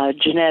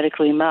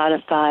 genetically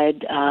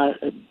modified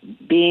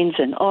beans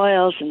and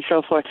oils and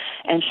so forth.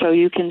 And so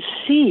you can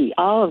see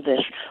all of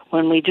this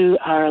when we do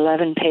our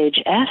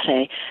 11-page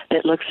assay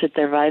that looks at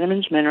their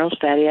vitamins, minerals,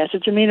 fatty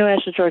acids, amino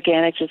acids,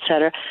 organics,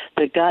 etc.,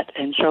 the gut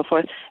and so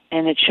forth,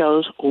 and it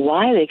shows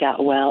why they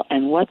got well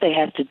and what they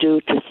have to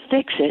do to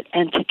fix it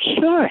and to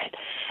cure it.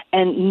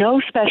 And no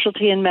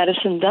specialty in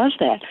medicine does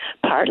that,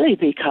 partly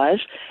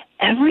because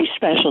every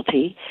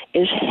specialty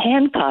is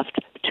handcuffed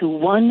to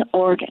one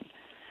organ.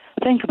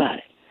 Think about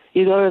it.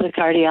 You go to the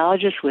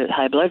cardiologist with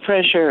high blood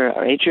pressure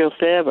or atrial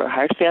fib or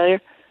heart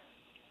failure.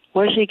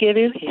 What does he give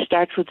you? He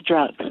starts with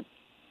drugs.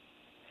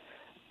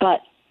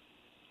 But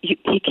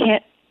he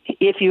can't,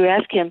 if you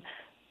ask him,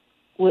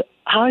 well,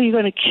 how are you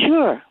going to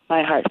cure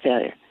my heart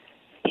failure?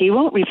 He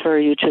won't refer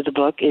you to the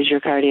book, Is Your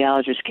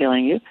Cardiologist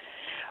Killing You?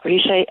 Or you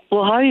say,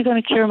 well, how are you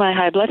going to cure my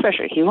high blood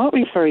pressure? He won't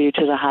refer you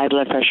to the high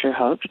blood pressure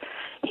hoax.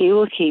 He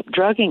will keep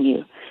drugging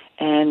you.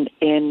 And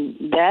in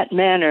that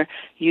manner,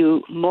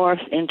 you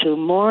morph into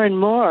more and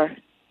more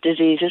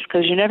diseases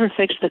because you never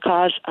fix the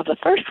cause of the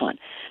first one.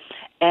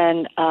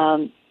 And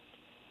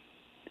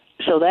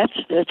so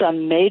that's a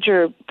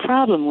major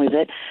problem with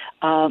it.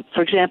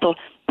 For example,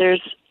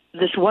 there's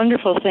this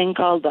wonderful thing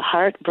called the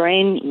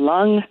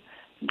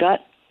heart-brain-lung-gut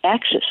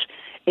axis.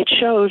 It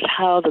shows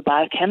how the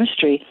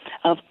biochemistry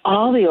of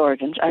all the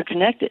organs are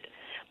connected.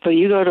 So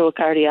you go to a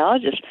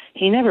cardiologist,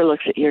 he never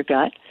looks at your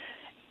gut.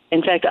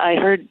 In fact, I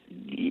heard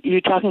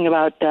you talking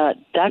about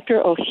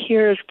Dr.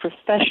 O'Here's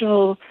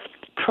professional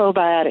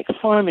probiotic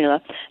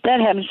formula.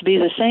 That happens to be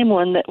the same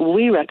one that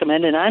we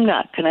recommend, and I'm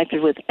not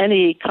connected with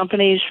any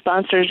companies,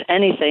 sponsors,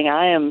 anything.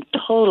 I am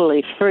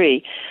totally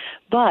free.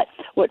 But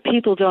what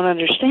people don't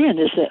understand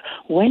is that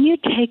when you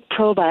take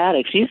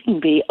probiotics, you can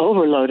be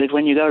overloaded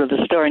when you go to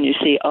the store and you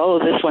see, oh,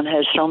 this one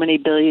has so many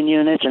billion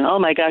units, and oh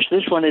my gosh,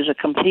 this one is a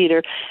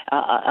competitor,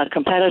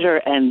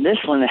 and this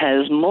one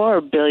has more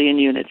billion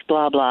units,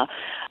 blah, blah.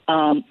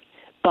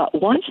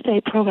 But once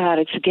the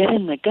probiotics get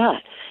in the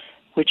gut,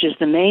 which is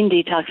the main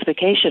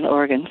detoxification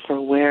organ for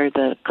where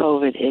the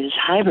COVID is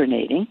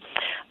hibernating,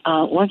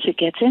 once it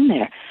gets in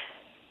there,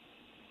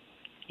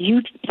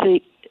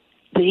 the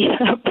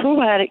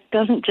probiotic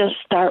doesn't just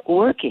start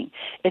working.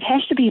 It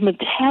has to be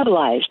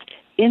metabolized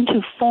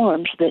into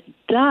forms that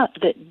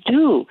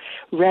do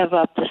rev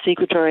up the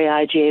secretory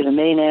IgA, the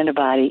main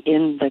antibody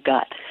in the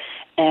gut.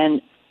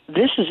 And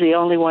this is the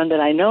only one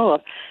that I know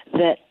of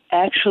that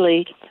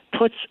actually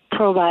puts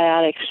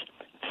probiotics,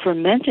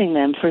 fermenting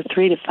them for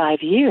 3 to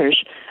 5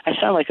 years. I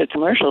sound like a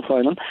commercial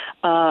for them.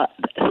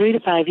 3 to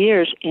 5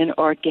 years in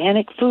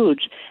organic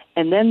foods,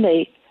 and then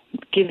they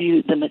give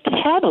you the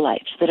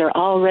metabolites that are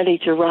all ready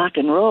to rock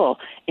and roll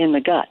in the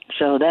gut.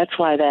 So that's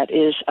why that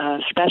is a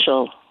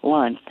special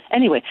one.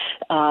 Anyway,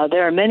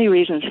 there are many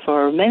reasons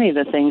for many of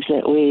the things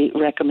that we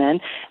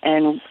recommend,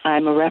 and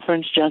I'm a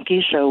reference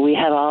junkie, so we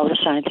have all the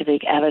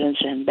scientific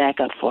evidence and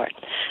backup for it.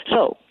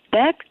 So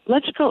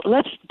let's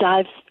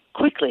dive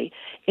quickly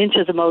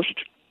into the most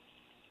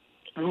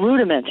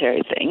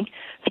rudimentary thing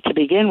to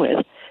begin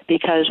with,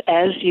 because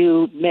as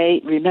you may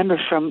remember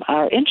from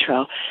our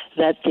intro,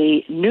 that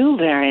the new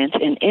variant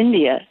in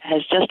India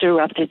has just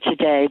erupted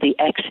today, the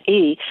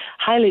XE,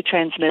 highly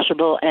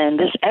transmissible, and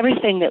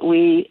everything that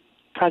we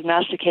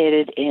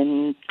prognosticated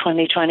in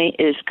 2020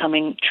 is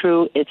coming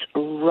true. It's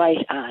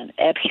right on,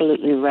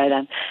 absolutely right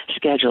on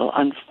schedule,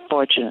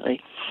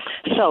 unfortunately.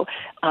 So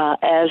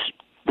as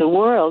the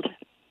world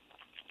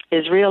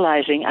is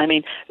realizing, I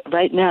mean,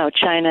 right now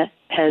China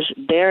has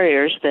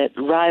barriers that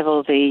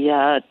rival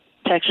the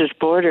Texas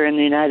border in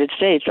the United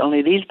States,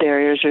 only these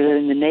barriers are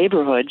in the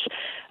neighborhoods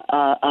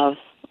of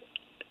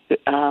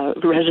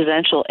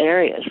residential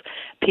areas.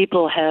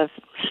 People have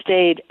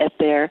stayed at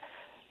their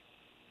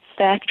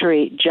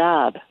factory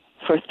job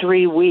for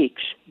 3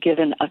 weeks,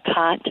 given a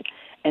cot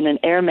and an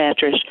air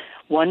mattress,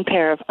 1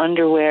 pair of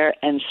underwear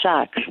and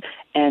socks,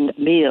 and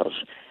meals,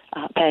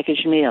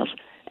 packaged meals.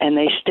 And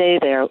they stay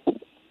there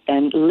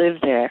and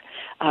live there.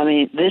 I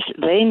mean,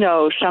 they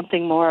know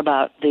something more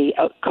about the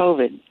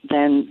COVID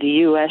than the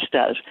U.S.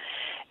 does.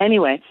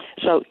 Anyway,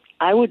 so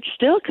I would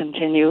still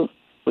continue,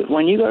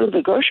 when you go to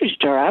the grocery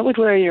store, I would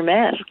wear your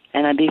mask.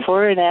 And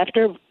before and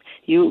after,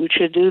 you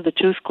should do the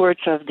 2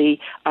 squirts of the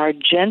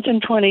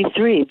Argentin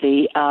 23,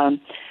 the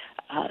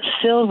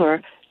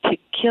silver, to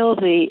kill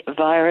the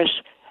virus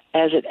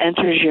as it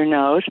enters your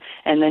nose,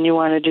 and then you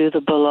want to do the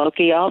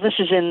Boloki. All this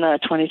is in the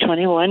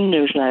 2021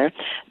 newsletter,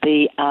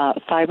 the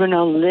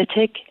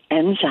fibrinolytic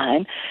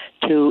enzyme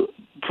to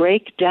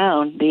break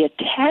down the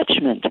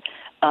attachment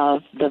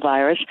of the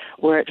virus,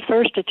 where it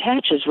first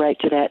attaches right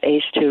to that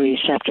ACE2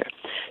 receptor.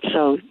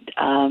 So,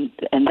 and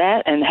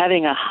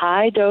having a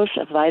high dose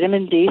of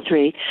vitamin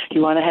D3, you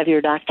want to have your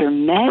doctor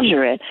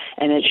measure it,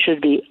 and it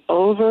should be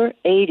over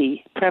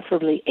 80,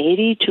 preferably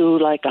 80 to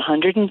like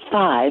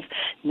 105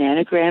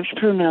 nanograms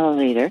per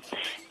milliliter,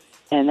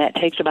 and that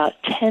takes about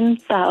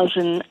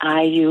 10,000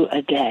 IU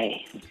a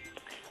day.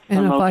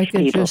 And if I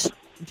could just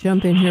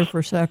jump in here for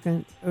a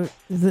second,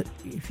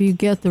 if you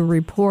get the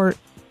report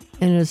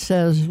and it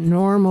says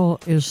normal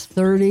is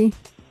 30.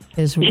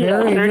 It's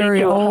very,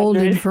 very old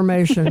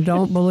information.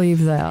 Don't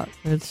believe that.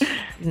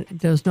 It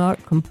does not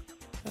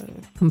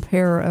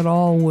compare at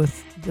all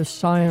with the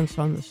science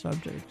on the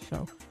subject.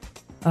 So,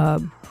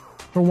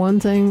 for one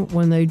thing,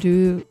 when they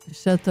do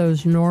set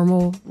those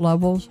normal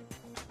levels,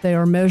 they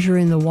are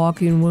measuring the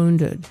walking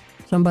wounded,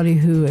 somebody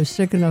who is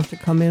sick enough to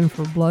come in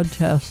for blood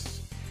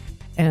tests,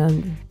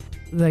 and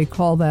they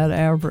call that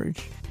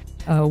average.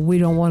 We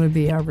don't want to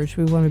be average.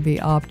 We want to be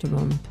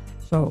optimum.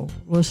 So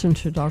listen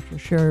to Dr.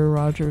 Sherry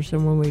Rogers,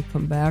 and when we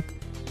come back,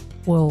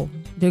 we'll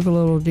dig a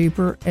little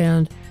deeper.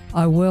 And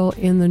I will,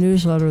 in the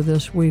newsletter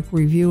this week,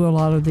 review a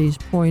lot of these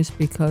points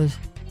because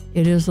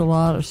it is a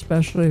lot,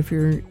 especially if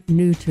you're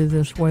new to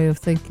this way of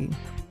thinking.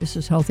 This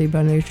is Healthy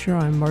by Nature.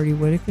 I'm Marty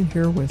Whittakin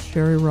here with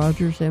Sherry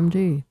Rogers,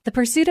 MD. The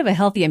pursuit of a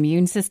healthy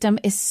immune system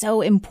is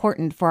so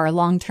important for our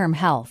long-term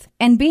health.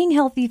 And being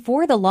healthy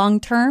for the long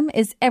term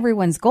is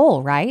everyone's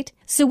goal, right?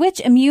 So which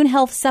immune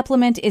health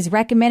supplement is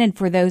recommended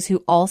for those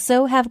who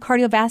also have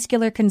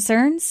cardiovascular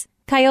concerns?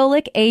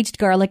 Kyolic Aged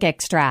Garlic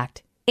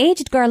Extract.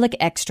 Aged garlic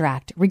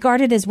extract,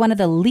 regarded as one of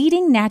the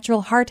leading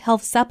natural heart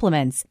health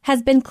supplements,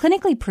 has been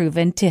clinically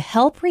proven to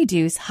help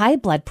reduce high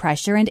blood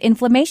pressure and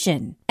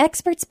inflammation.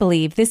 Experts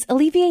believe this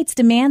alleviates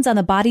demands on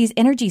the body's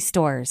energy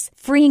stores,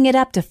 freeing it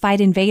up to fight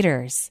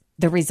invaders.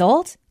 The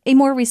result? A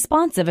more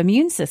responsive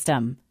immune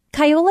system.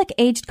 Kyolic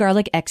Aged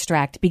Garlic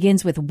Extract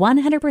begins with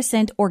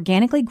 100%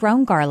 organically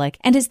grown garlic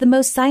and is the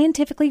most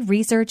scientifically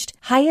researched,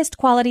 highest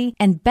quality,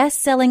 and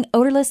best-selling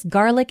odorless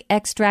garlic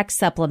extract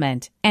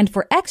supplement. And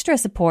for extra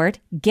support,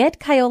 get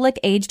Kyolic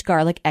Aged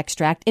Garlic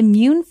Extract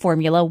Immune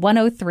Formula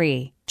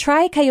 103.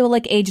 Try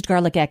Kyolic Aged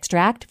Garlic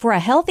Extract for a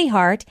healthy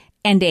heart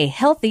and a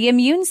healthy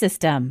immune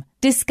system.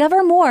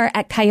 Discover more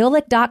at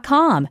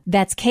kyolic.com.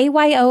 That's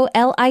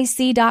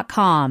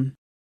KYOLIC.com.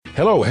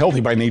 Hello,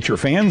 Healthy by Nature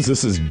fans.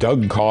 This is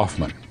Doug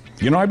Kaufman.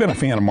 You know, I've been a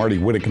fan of Marty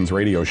Whittakin's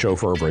radio show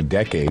for over a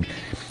decade,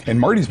 and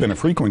Marty's been a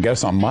frequent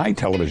guest on my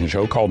television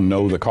show called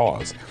Know the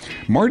Cause.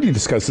 Marty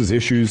discusses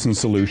issues and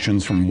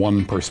solutions from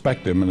one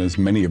perspective, and as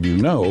many of you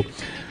know,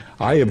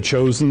 I have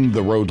chosen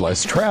the road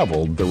less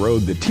traveled, the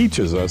road that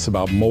teaches us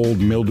about mold,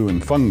 mildew,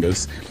 and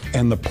fungus,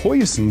 and the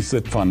poisons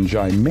that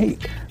fungi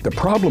make. The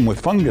problem with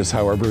fungus,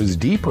 however, is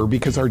deeper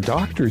because our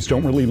doctors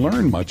don't really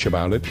learn much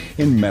about it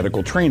in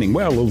medical training.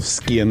 Well, little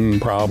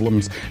skin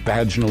problems,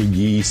 vaginal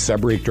yeast,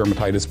 seborrheic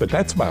dermatitis, but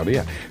that's about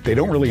it. They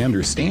don't really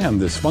understand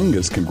this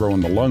fungus can grow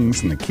in the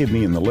lungs and the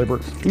kidney and the liver,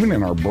 even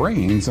in our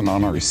brains and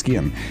on our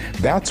skin.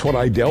 That's what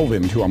I delve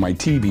into on my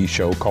TV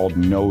show called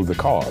Know the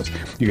Cause.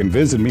 You can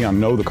visit me on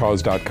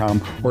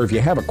knowthecause.com, or if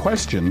you have a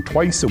question,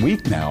 twice a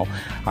week now,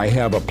 I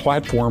have a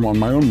platform on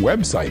my own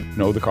website,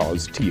 Know the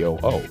Cause,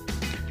 TOO.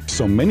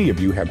 So many of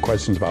you have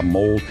questions about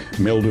mold,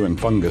 mildew, and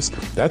fungus.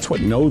 That's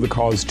what Know the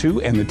Cause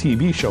 2 and the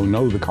TV show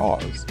Know the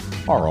Cause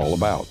are all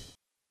about.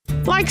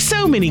 Like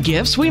so many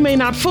gifts, we may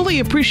not fully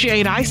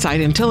appreciate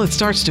eyesight until it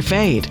starts to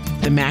fade.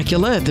 The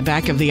macula at the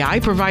back of the eye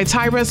provides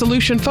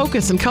high-resolution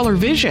focus and color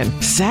vision.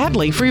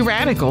 Sadly, free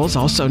radicals,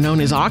 also known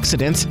as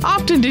oxidants,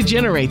 often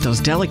degenerate those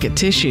delicate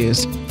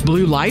tissues.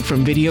 Blue light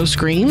from video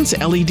screens,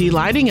 LED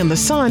lighting, and the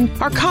sun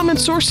are common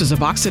sources of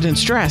oxidant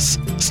stress.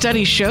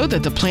 Studies show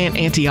that the plant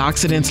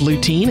antioxidants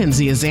lutein and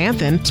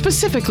zeaxanthin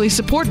specifically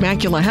support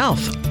macula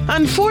health.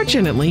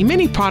 Unfortunately,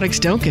 many products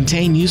don't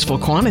contain useful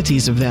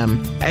quantities of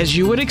them. As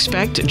you would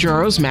expect,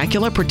 Juro's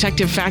Macula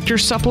Protective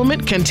Factors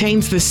supplement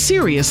contains the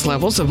serious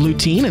levels of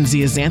lutein and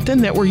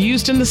zeaxanthin that were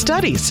used in the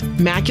studies.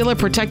 Macula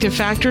Protective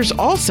Factors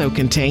also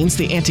contains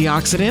the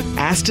antioxidant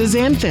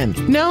astaxanthin,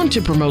 known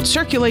to promote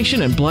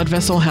circulation and blood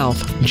vessel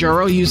health.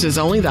 Juro uses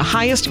only the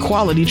highest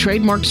quality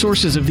trademark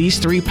sources of these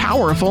three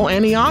powerful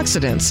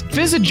antioxidants.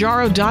 Visit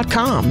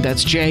Jarrow.com,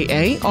 that's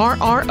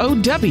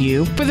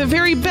JARROW, for the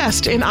very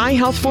best in eye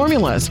health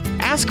formulas.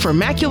 Ask for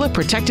Macula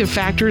Protective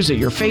Factors at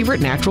your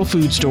favorite natural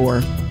food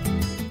store.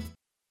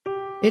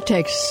 It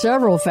takes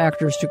several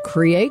factors to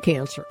create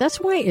cancer.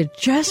 That's why it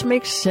just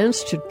makes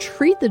sense to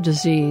treat the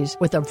disease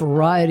with a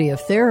variety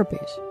of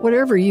therapies.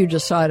 Whatever you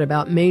decide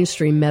about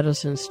mainstream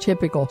medicine's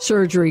typical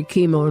surgery,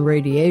 chemo, and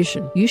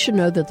radiation, you should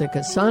know that the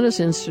Casanas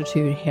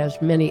Institute has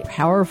many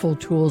powerful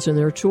tools in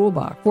their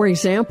toolbox. For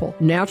example,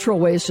 natural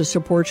ways to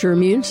support your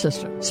immune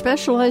system,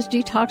 specialized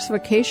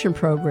detoxification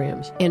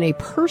programs, and a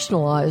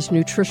personalized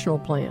nutritional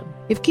plan.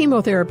 If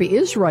chemotherapy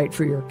is right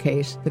for your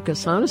case, the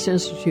Casanas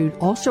Institute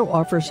also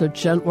offers a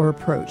gentler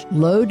approach,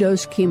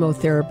 low-dose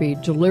chemotherapy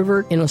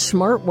delivered in a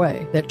smart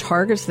way that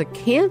targets the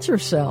cancer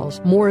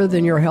cells more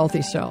than your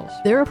healthy cells.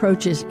 Their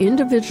approach is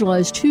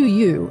individualized to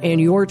you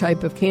and your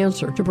type of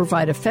cancer to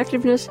provide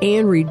effectiveness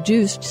and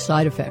reduced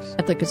side effects.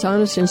 At the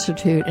Casanas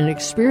Institute, an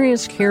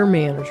experienced care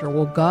manager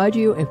will guide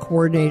you and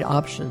coordinate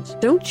options.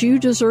 Don't you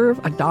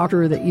deserve a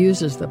doctor that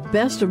uses the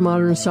best of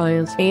modern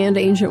science and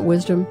ancient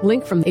wisdom?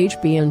 Link from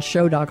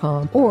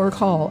hbnshow.com or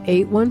call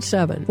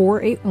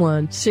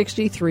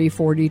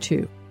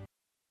 817-481-6342.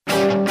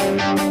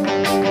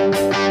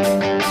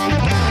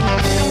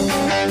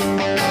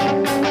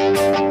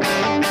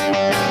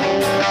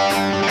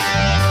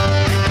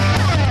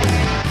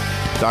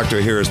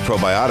 Dr. Ahira's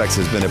Probiotics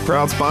has been a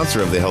proud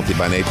sponsor of the Healthy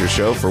by Nature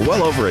show for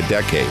well over a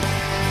decade.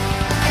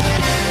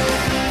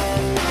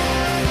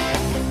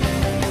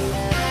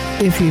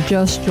 If you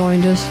just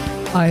joined us,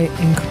 I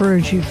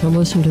encourage you to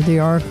listen to the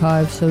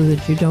archive so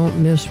that you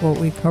don't miss what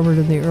we covered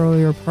in the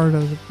earlier part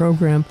of the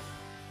program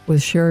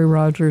with Sherry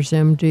Rogers,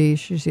 MD.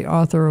 She's the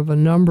author of a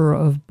number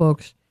of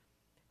books,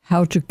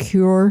 How to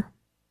Cure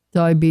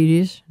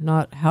Diabetes,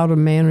 not How to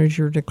Manage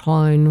Your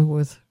Decline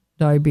with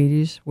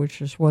Diabetes, which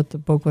is what the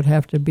book would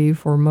have to be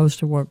for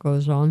most of what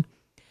goes on.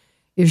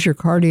 Is Your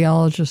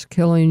Cardiologist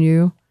Killing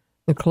You?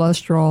 The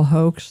Cholesterol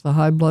Hoax, the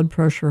High Blood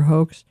Pressure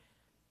Hoax,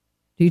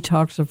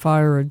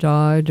 Detoxify or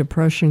Die,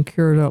 Depression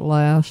Cured at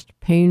Last,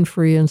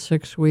 Pain-Free in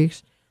 6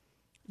 Weeks.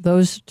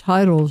 Those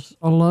titles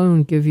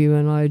alone give you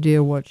an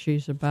idea what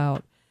she's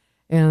about.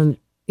 And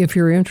if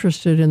you're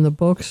interested in the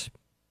books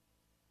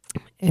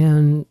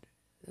and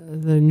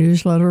the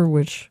newsletter,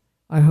 which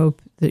I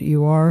hope that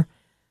you are,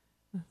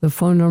 the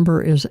phone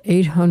number is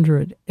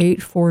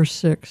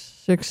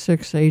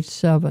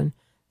 800-846-6687.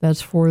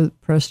 That's for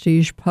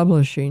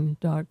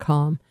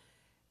prestigepublishing.com.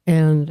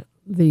 And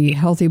the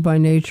Healthy by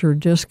Nature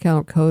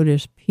discount code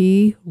is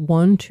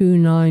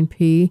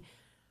P129P.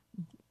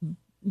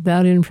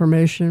 That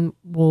information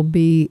will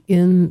be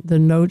in the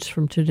notes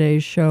from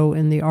today's show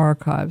in the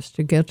archives.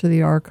 To get to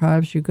the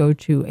archives, you go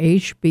to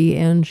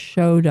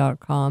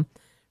hbnshow.com.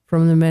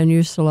 From the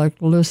menu,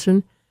 select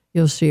Listen.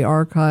 You'll see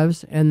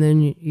archives, and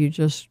then you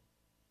just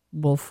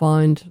will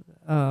find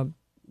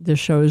the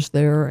shows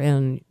there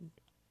and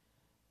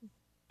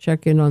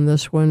check in on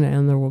this one,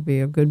 and there will be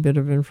a good bit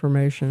of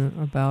information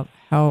about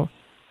how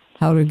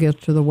to get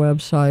to the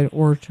website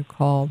or to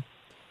call.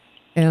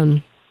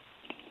 And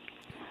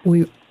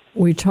we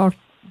talked,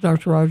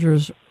 Dr.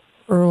 Rogers,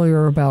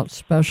 earlier about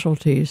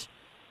specialties,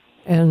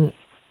 and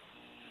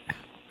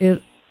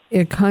it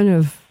kind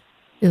of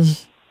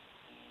is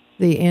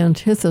the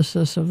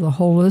antithesis of the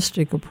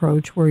holistic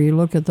approach where you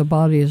look at the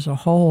body as a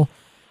whole.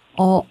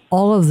 All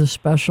of the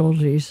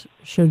specialties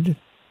should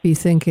be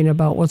thinking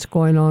about what's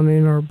going on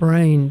in our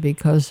brain,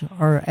 because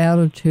our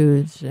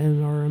attitudes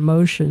and our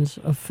emotions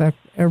affect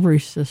every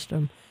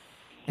system.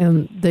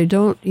 And they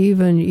don't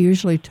even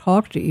usually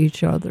talk to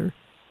each other.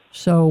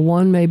 So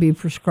one may be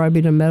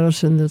prescribing a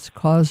medicine that's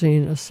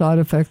causing a side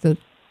effect that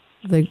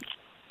the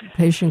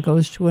patient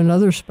goes to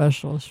another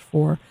specialist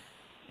for.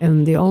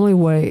 And the only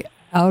way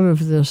out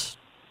of this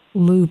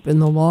loop in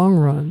the long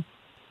run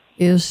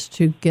is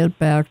to get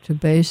back to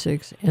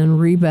basics and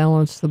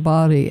rebalance the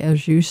body.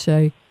 As you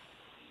say,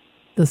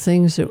 the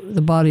things that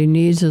the body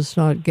needs it's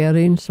not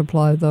getting,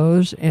 supply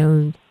those.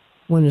 And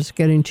when it's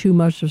getting too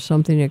much of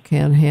something it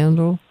can't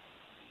handle,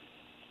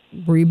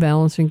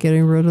 rebalance and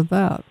getting rid of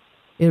that.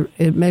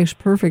 It makes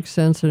perfect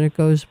sense, and it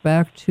goes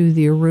back to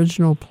the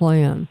original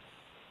plan,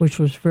 which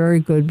was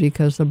very good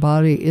because the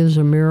body is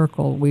a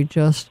miracle. We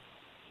just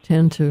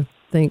tend to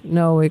think,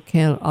 no, it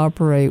can't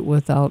operate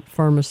without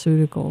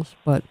pharmaceuticals.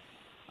 But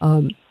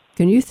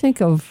can you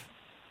think of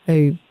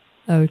a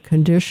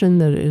condition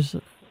that is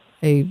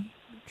a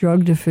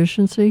drug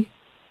deficiency?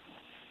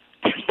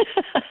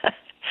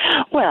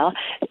 Well,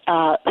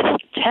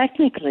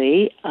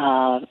 technically,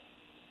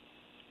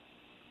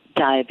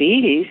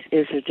 diabetes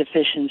is a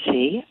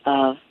deficiency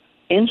of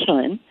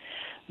insulin,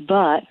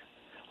 but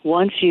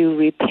once you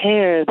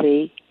repair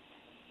the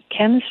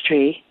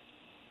chemistry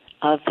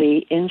of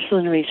the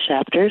insulin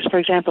receptors, for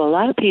example, a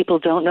lot of people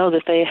don't know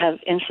that they have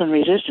insulin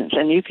resistance,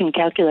 and you can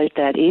calculate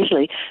that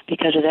easily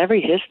because at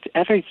every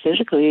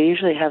physical you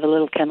usually have a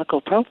little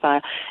chemical profile,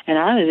 and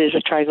on it is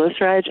the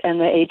triglycerides and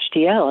the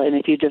HDL. And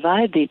if you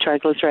divide the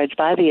triglycerides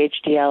by the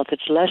HDL, if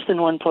it's less than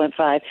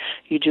 1.5,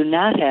 you do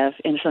not have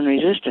insulin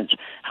resistance.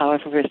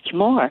 However, if it's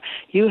more,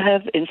 you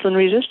have insulin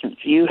resistance.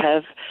 You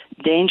have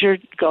danger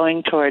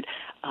going toward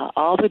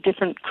all the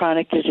different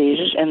chronic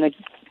diseases, and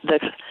the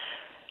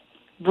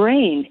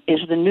brain is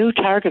the new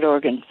target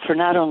organ for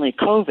not only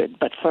COVID,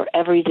 but for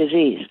every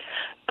disease.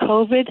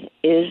 COVID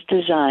is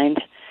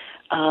designed,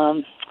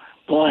 I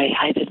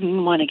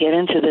didn't want to get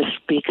into this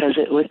because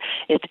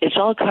it's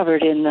all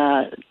covered in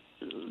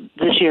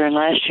this year and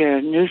last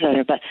year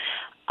newsletter, but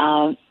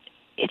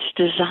it's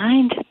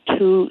designed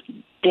to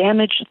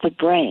damage the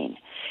brain.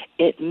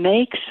 It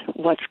makes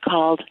what's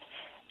called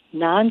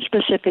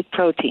non-specific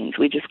proteins.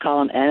 We just call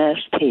them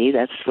NSP.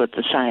 That's what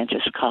the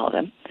scientists call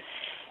them.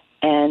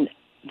 And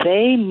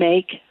they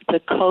make the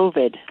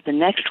COVID, the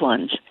next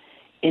ones,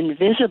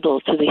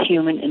 invisible to the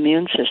human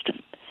immune system.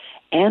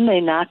 And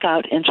they knock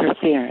out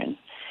interferon.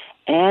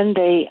 And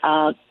they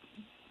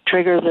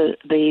trigger the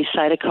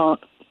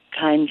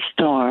cytokine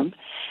storm.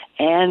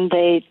 And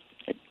they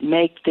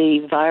make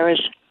the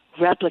virus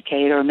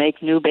replicate or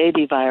make new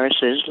baby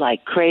viruses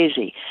like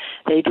crazy.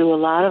 They do a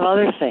lot of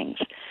other things.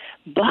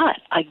 But,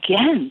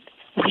 again,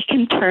 we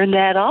can turn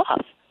that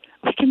off.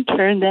 We can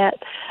turn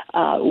that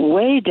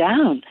way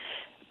down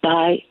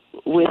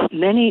with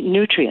many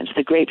nutrients,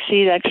 the grape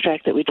seed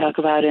extract that we talk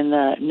about in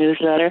the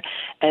newsletter,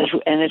 and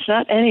it's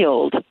not any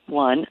old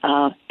one,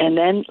 and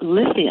then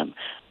lithium.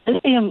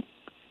 Lithium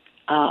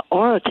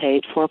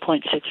orotate,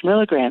 4.6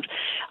 milligrams,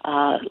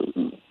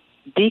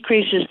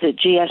 decreases the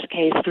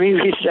GSK3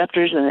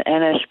 receptors and the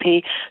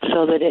NSP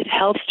so that it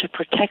helps to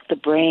protect the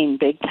brain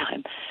big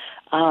time.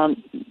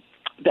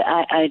 But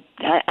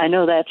I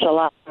know that's a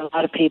lot for a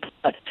lot of people,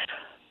 but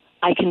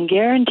I can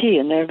guarantee,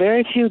 and there are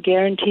very few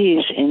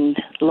guarantees in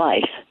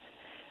life,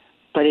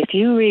 but if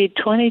you read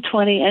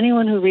 2020,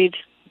 anyone who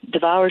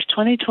devours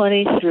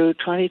 2020 through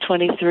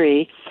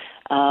 2023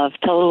 of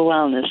Total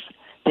Wellness,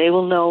 they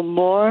will know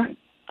more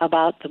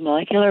about the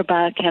molecular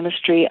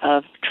biochemistry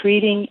of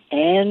treating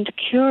and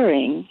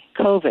curing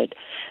COVID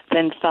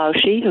than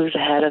Fauci, who's the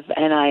head of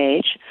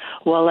NIH,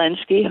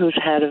 Walensky, who's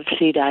head of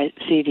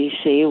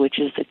CDC, which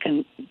is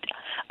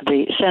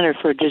the Center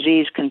for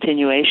Disease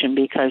Continuation,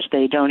 because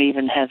they don't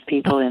even have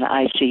people in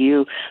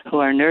ICU who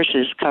are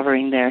nurses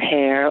covering their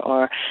hair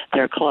or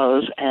their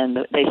clothes, and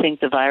they think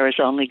the virus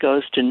only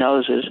goes to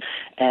noses,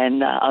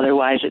 and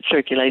otherwise it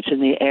circulates in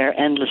the air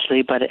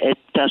endlessly, but it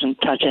doesn't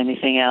touch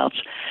anything else.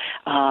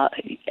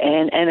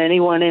 And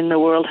anyone in the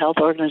World Health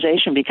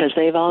Organization, because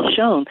they've all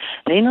shown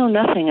they know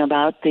nothing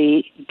about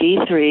the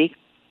D3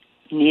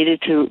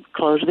 needed to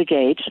close the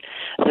gates,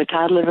 the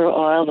cod liver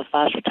oil, the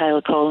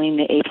phosphatidylcholine,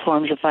 the 8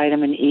 forms of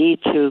vitamin E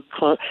to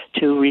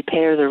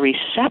repair the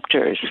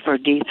receptors for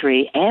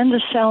D3 and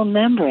the cell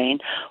membrane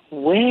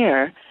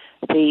where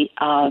the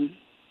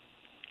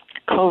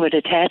COVID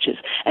attaches.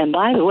 And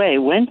by the way,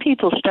 when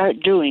people start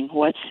doing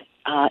what's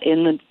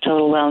in the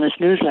Total Wellness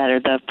newsletter,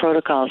 the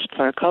protocols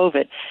for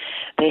COVID,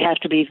 they have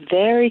to be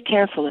very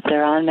careful if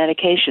they're on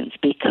medications,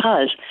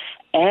 because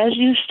as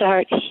you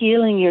start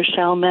healing your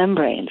cell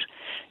membranes,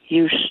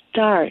 you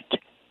start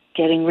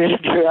getting rid of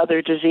your other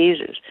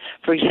diseases.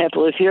 For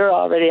example, if you're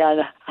already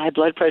on high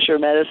blood pressure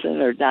medicine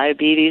or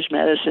diabetes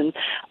medicine,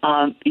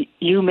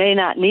 you may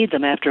not need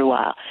them after a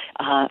while.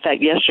 In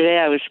fact, yesterday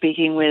I was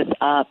speaking with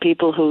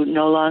people who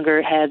no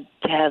longer had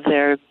to have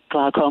their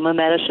glaucoma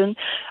medicine.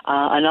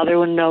 Another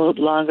one no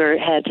longer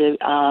had to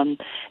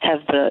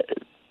have the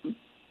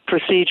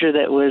procedure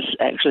that was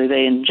actually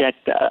they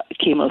inject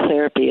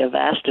chemotherapy,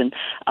 Avastin,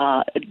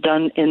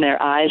 done in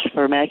their eyes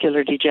for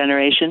macular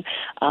degeneration.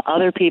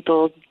 Other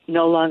people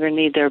no longer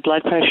need their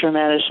blood pressure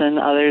medicine.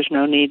 Others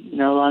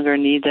no longer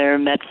need their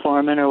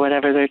metformin or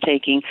whatever they're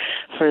taking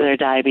for their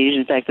diabetes.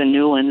 In fact, the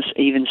new ones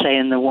even say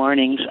in the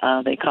warnings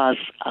they cause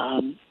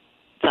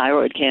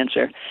thyroid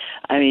cancer.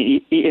 I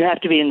mean, you have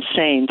to be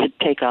insane to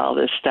take all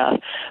this stuff.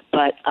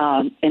 But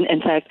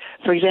in fact,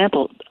 for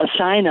example, a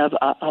sign of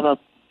a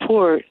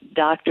poor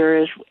doctor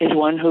is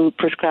one who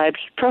prescribes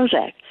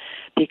Prozac,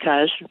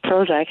 because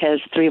Prozac has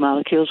 3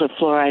 molecules of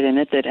fluoride in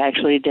it that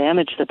actually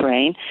damage the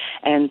brain,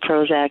 and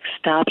Prozac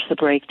stops the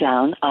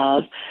breakdown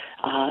of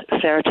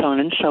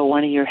serotonin, so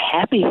one of your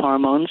happy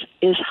hormones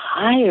is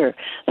higher.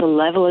 The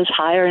level is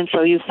higher, and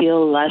so you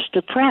feel less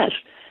depressed.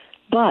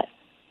 But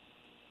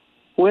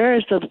where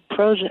is the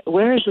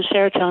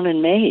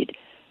serotonin made,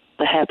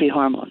 the happy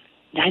hormone?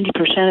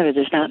 90% of it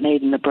is not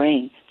made in the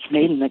brain. It's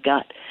made in the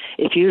gut.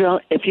 If you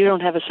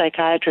don't have a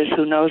psychiatrist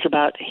who knows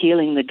about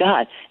healing the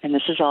gut, and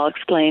this is all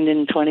explained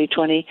in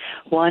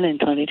 2021 and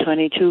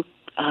 2022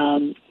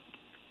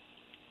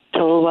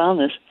 Total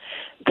Wellness,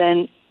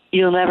 then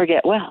you'll never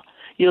get well.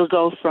 You'll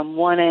go from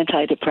one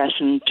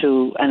antidepressant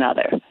to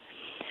another.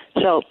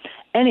 So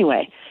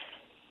anyway,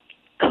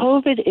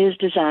 COVID is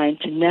designed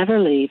to never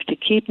leave, to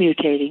keep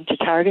mutating, to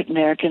target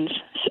Americans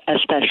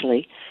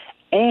especially,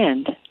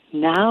 and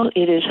now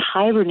it is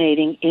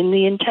hibernating in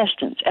the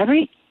intestines.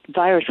 Every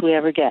virus we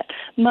ever get,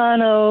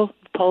 mono,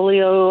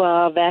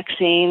 polio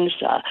vaccines,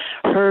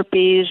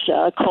 herpes,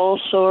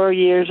 cold sore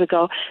years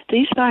ago,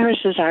 these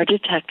viruses are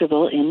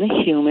detectable in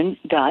the human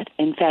gut.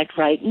 In fact,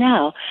 right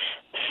now,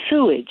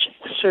 sewage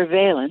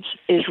surveillance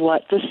is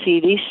what the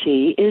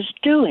CDC is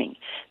doing.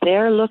 They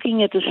are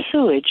looking at the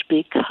sewage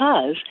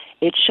because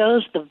it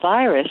shows the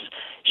virus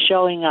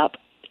showing up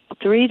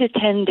 3 to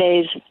 10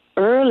 days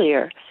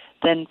earlier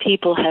than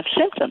people have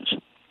symptoms.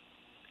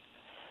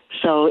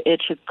 So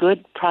it's a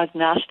good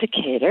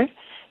prognosticator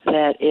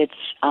that it's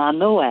on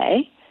the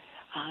way,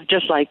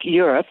 just like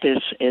Europe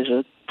is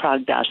a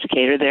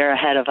prognosticator. They're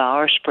ahead of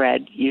our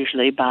spread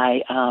usually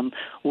by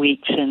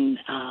weeks and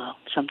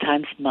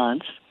sometimes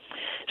months.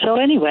 So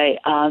anyway,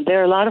 there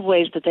are a lot of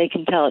ways that they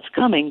can tell it's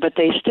coming, but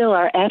they still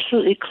are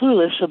absolutely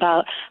clueless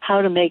about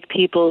how to make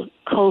people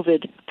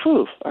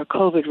COVID-proof or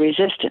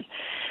COVID-resistant.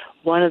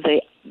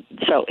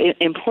 So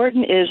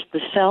important is the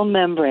cell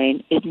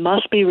membrane. It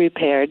must be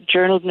repaired.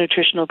 Journal of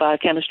Nutritional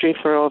Biochemistry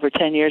for over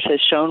 10 years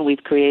has shown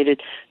we've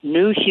created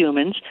new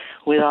humans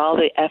with all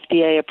the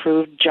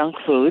FDA-approved junk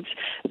foods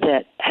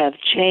that have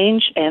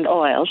changed, and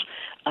oils,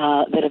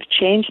 that have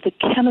changed the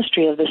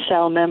chemistry of the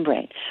cell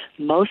membrane.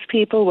 Most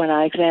people, when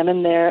I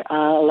examine their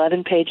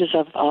 11 pages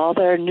of all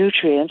their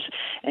nutrients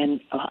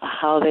and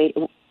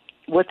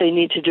what they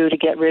need to do to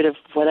get rid of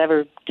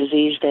whatever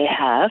disease they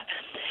have,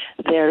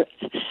 their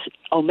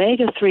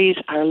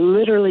omega-3s are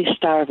literally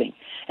starving,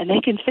 and they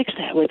can fix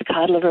that with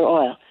cod liver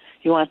oil.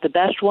 You want the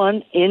best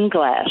one in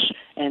glass,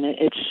 and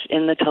it's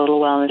in the Total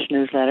Wellness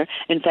newsletter.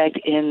 In fact,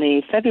 in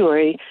the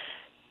February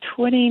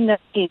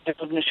 2019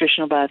 of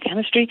Nutritional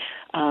Biochemistry.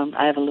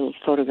 I have a little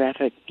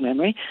photographic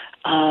memory.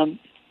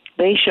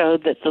 They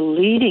showed that the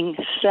leading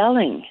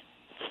selling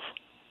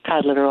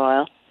cod liver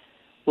oil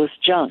was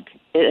junk.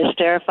 It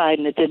esterified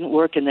and it didn't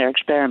work in their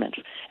experiments.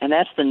 And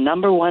that's the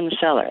number one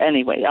seller.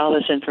 Anyway, all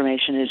this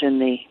information is in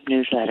the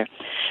newsletter.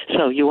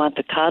 So you want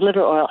the cod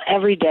liver oil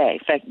every day.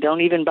 In fact,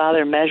 don't even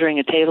bother measuring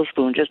a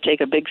tablespoon. Just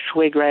take a big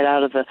swig right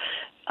out of the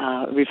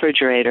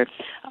refrigerator.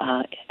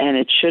 And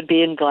it should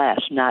be in glass,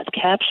 not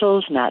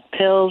capsules, not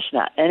pills,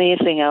 not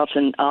anything else.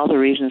 And all the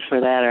reasons for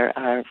that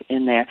are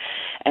in there.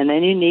 And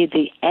then you need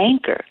the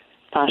Anchor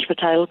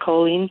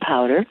phosphatidylcholine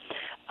powder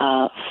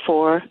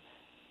for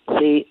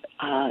the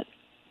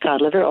cod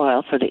liver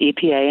oil for the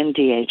EPA and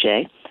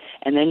DHA,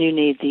 and then you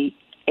need the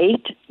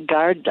 8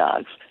 guard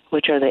dogs,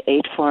 which are the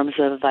 8 forms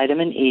of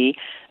vitamin E,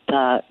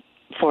 the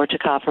 4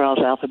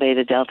 tocopherols, alpha,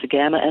 beta, delta,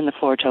 gamma, and the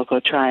 4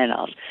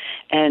 tocotrienols.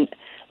 And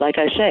like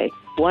I say,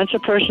 once a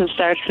person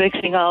starts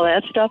fixing all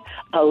that stuff,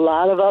 a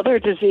lot of other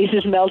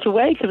diseases melt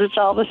away because it's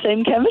all the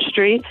same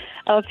chemistry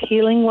of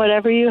healing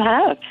whatever you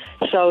have.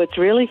 So it's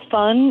really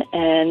fun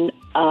and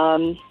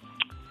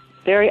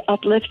very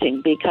uplifting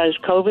because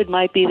COVID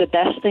might be the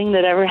best thing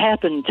that ever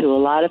happened to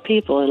a lot of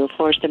people. It'll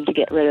force them to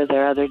get rid of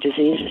their other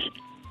diseases.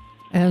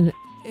 And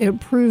it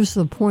proves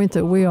the point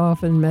that we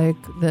often make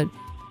that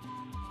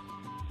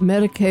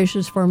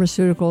medications,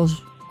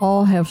 pharmaceuticals,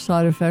 all have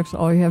side effects.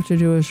 All you have to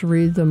do is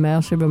read the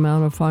massive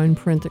amount of fine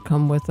print that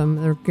come with them.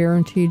 They're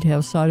guaranteed to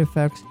have side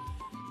effects.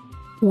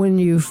 When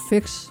you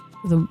fix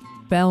the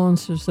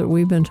balances that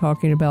we've been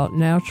talking about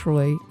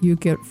naturally, you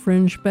get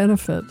fringe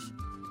benefits.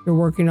 You're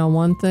working on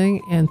one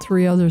thing and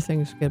 3 other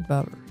things get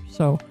better.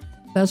 So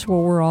that's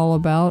what we're all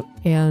about.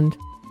 And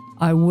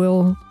I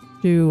will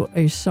do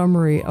a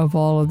summary of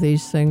all of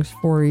these things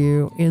for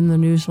you in the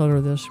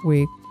newsletter this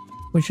week,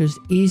 which is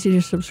easy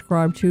to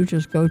subscribe to.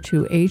 Just go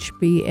to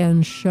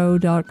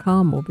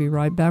hbnshow.com. We'll be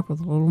right back with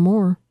a little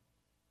more.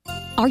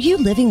 Are you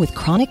living with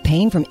chronic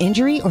pain from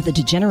injury or the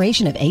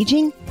degeneration of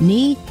aging?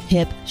 Knee,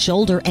 hip,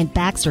 shoulder, and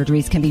back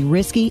surgeries can be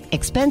risky,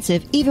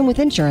 expensive, even with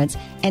insurance,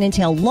 and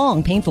entail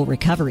long, painful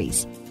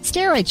recoveries.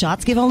 Steroid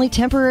shots give only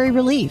temporary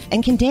relief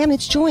and can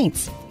damage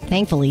joints.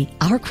 Thankfully,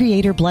 our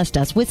Creator blessed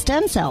us with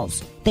stem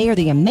cells. They are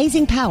the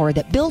amazing power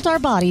that built our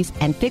bodies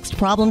and fixed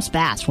problems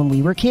fast when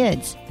we were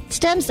kids.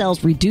 Stem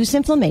cells reduce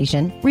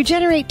inflammation,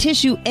 regenerate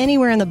tissue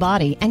anywhere in the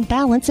body, and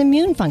balance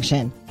immune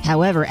function.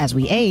 However, as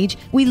we age,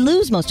 we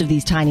lose most of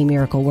these tiny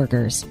miracle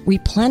workers.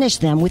 Replenish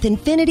them with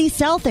Infinity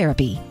Cell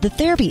Therapy. The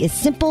therapy is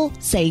simple,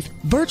 safe,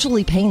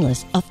 virtually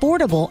painless,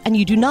 affordable, and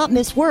you do not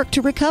miss work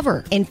to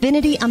recover.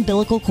 Infinity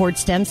umbilical cord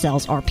stem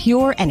cells are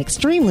pure and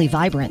extremely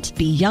vibrant.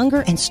 Be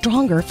younger and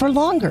stronger for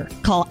longer.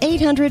 Call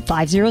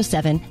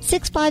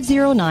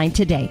 800-507-6509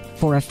 today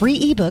for a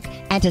free ebook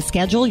and to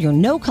schedule your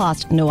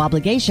no-cost,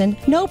 no-obligation,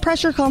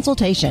 no-pressure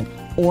consultation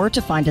or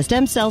to find a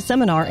stem cell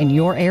seminar in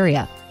your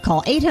area.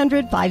 Call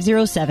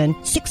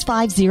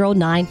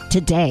 800-507-6509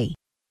 today.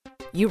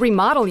 You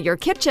remodel your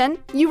kitchen,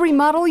 you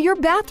remodel your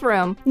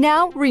bathroom.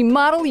 Now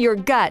remodel your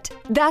gut.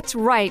 That's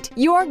right,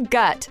 your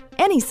gut.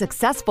 Any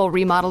successful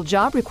remodel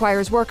job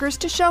requires workers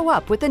to show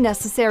up with the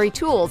necessary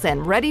tools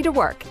and ready to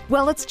work.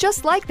 Well, it's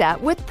just like that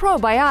with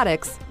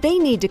probiotics. They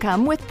need to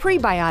come with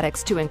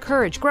prebiotics to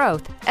encourage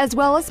growth, as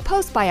well as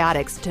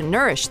postbiotics to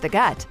nourish the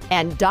gut.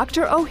 And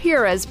Dr.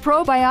 Ohhira's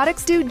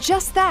probiotics do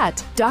just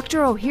that.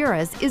 Dr.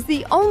 Ohhira's is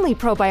the only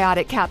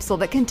probiotic capsule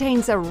that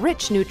contains a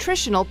rich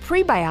nutritional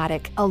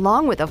prebiotic,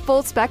 along with a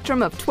full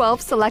spectrum of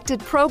 12 selected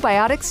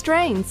probiotic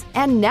strains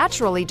and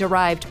naturally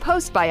derived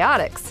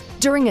postbiotics.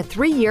 During a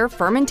 3-year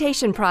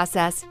fermentation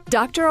process,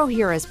 Dr.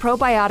 Ohhira's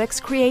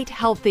probiotics create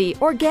healthy,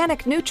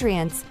 organic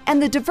nutrients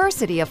and the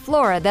diversity of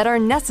flora that are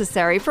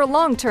necessary for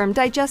long-term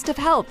digestive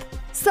health.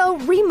 So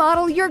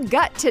remodel your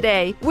gut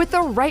today with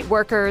the right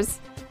workers.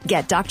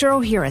 Get Dr.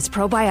 Ohhira's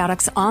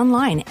probiotics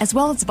online, as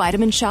well as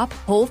Vitamin Shop,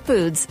 Whole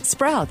Foods,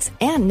 Sprouts,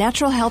 and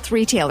natural health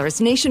retailers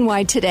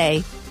nationwide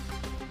today.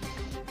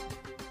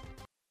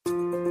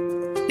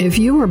 If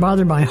you are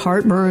bothered by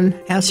heartburn,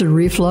 acid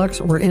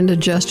reflux, or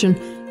indigestion,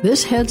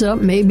 this heads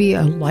up may be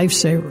a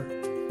lifesaver.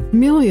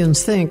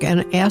 Millions think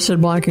an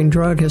acid-blocking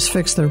drug has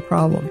fixed their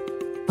problem.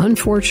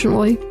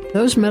 Unfortunately,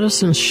 those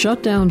medicines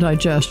shut down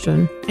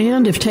digestion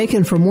and, if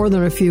taken for more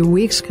than a few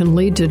weeks, can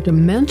lead to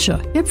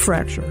dementia, hip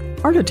fracture,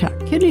 heart attack,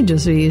 kidney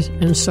disease,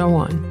 and so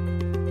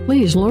on.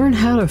 Please learn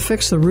how to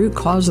fix the root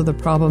cause of the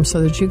problem so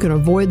that you can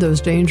avoid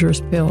those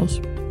dangerous pills.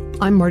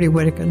 I'm Marty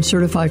Whittakin,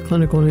 certified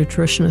clinical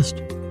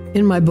nutritionist.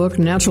 In my book,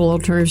 Natural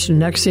Alternatives to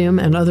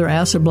Nexium and Other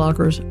Acid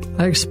Blockers,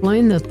 I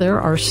explain that there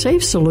are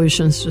safe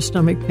solutions to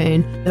stomach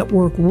pain that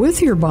work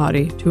with your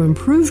body to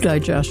improve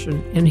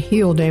digestion and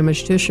heal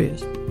damaged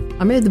tissues.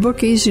 I made the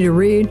book easy to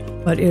read,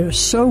 but it is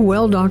so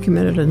well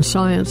documented in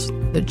science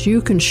that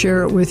you can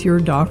share it with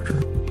your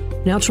doctor.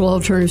 Natural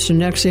Alternatives to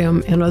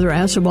Nexium and Other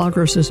Acid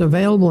Blockers is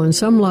available in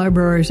some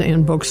libraries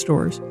and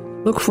bookstores.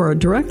 Look for a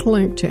direct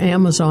link to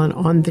Amazon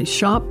on the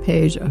shop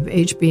page of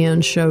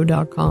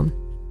hbnshow.com.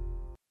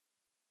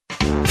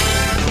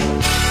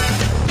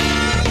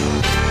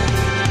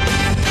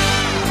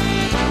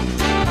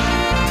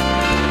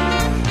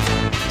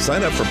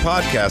 Sign up for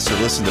podcasts or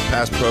listen to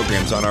past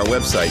programs on our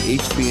website,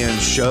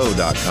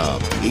 hbnshow.com.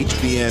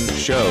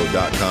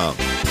 hbnshow.com.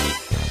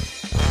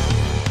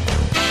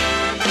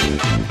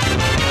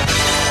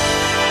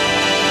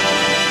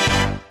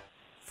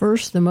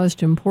 First, the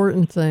most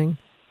important thing,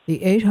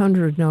 the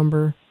 800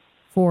 number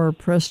for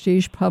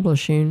Prestige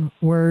Publishing,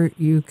 where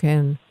you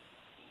can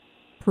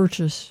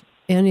purchase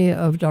any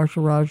of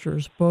Dr.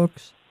 Rogers'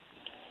 books,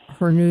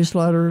 her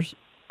newsletters,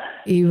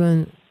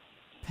 even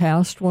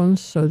past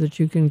ones, so that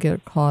you can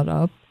get caught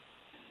up.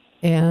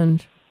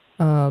 And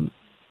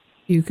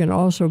you can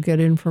also get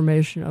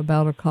information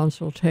about a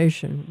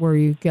consultation where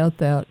you get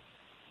that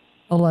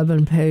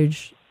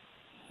 11-page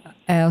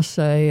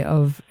assay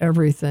of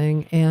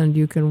everything, and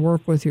you can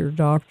work with your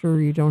doctor.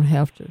 You don't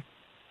have to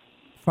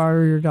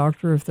fire your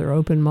doctor if they're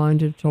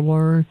open-minded to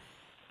learn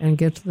and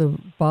get to the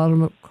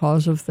bottom of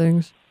cause of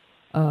things.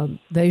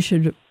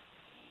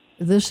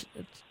 This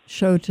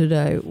show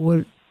today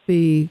would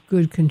be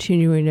good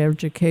continuing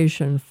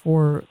education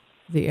for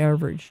the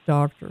average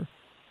doctor.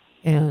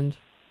 And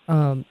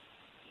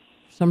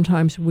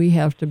sometimes we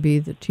have to be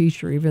the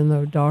teacher, even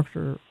though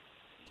doctor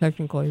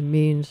technically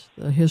means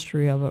the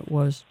history of it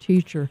was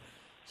teacher.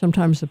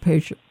 Sometimes the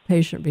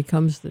patient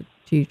becomes the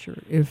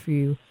teacher. If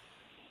you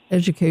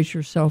educate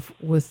yourself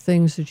with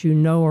things that you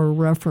know are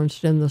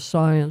referenced in the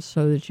science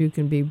so that you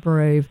can be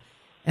brave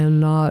and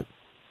not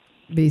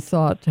be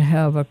thought to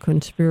have a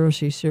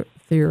conspiracy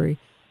theory.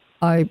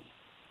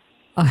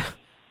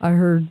 I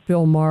heard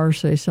Bill Maher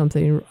say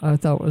something I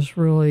thought was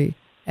really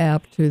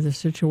apt to the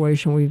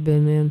situation we've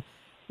been in,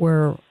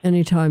 where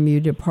anytime you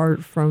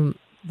depart from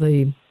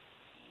the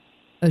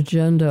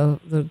agenda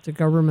that the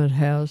government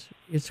has,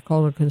 it's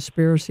called a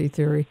conspiracy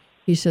theory.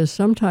 He says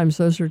sometimes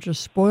those are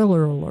just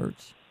spoiler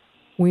alerts.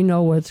 We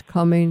know what's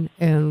coming,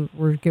 and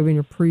we're giving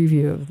a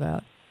preview of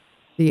that.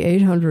 The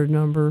 800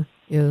 number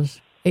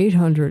is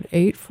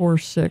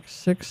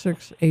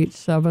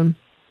 800-846-6687,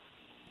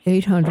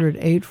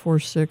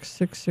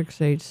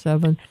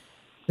 800-846-6687.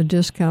 The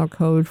discount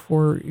code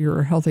for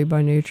your Healthy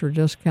by Nature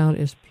discount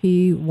is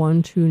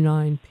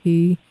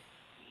P129P,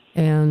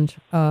 and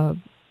the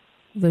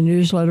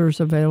newsletter is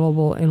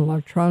available in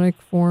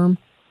electronic form,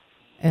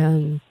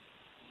 and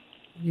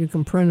you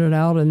can print it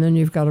out, and then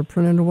you've got a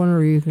printed one,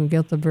 or you can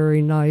get the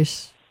very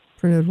nice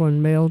printed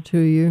one mailed to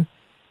you,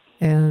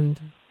 and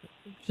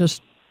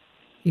just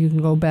you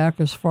can go back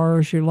as far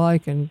as you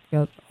like and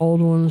get old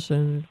ones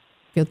and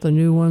get the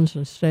new ones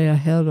and stay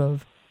ahead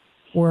of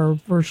where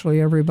virtually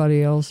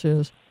everybody else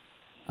is.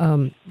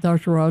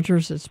 Dr.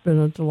 Rogers, it's been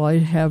a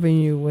delight having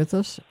you with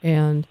us,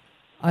 and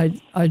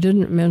I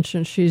didn't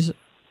mention she's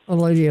a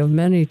lady of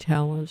many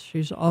talents.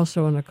 She's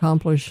also an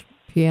accomplished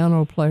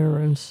piano player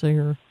and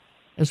singer,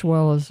 as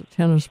well as a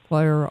tennis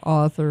player,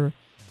 author,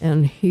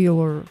 and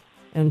healer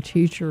and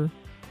teacher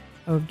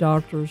of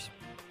doctors.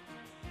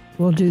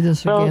 We'll do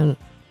this again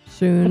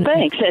soon.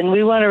 Thanks. And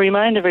we want to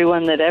remind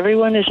everyone that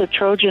everyone is a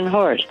Trojan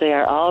horse. They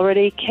are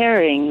already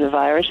carrying the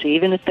virus,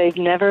 even if they've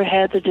never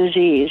had the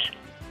disease.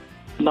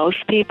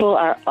 Most people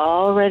are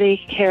already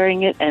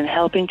carrying it and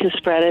helping to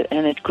spread it,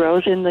 and it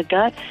grows in the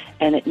gut,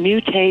 and it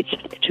mutates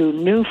to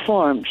new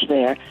forms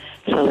there.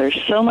 So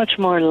there's so much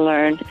more to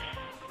learn.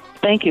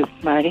 Thank you,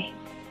 Marty.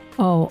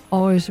 Oh,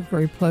 always a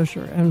great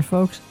pleasure. And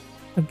folks,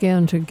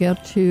 again, to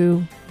get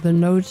to the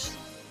notes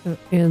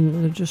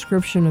in the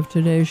description of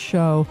today's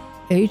show,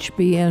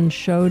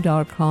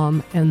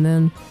 hbnshow.com, and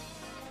then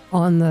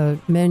on the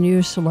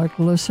menu, select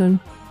Listen,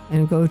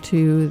 and go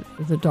to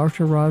the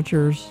Dr.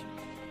 Rogers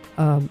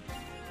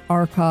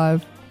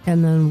archive,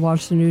 and then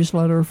watch the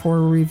newsletter for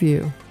a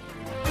review.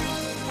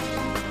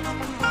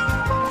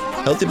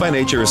 Healthy by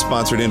Nature is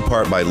sponsored in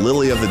part by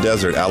Lily of the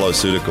Desert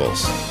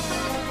Alloceuticals.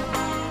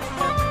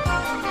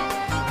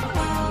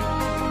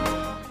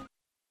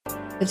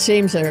 It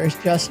seems there is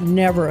just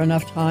never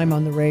enough time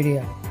on the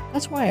radio.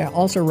 That's why I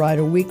also write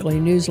a weekly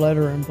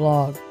newsletter and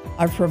blog.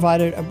 I've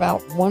provided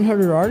about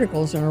 100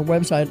 articles in our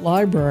website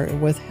library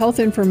with health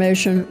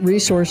information,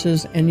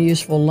 resources, and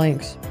useful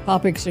links.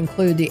 Topics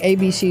include the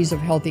ABCs of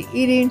healthy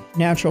eating,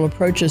 natural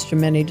approaches to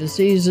many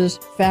diseases,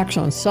 facts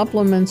on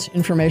supplements,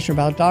 information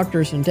about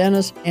doctors and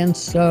dentists, and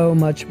so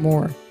much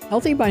more.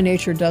 Healthy by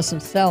Nature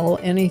doesn't sell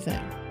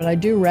anything, but I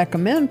do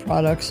recommend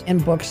products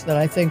and books that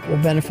I think will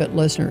benefit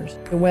listeners.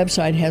 The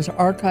website has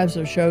archives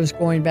of shows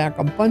going back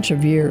a bunch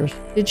of years.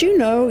 Did you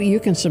know you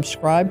can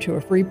subscribe to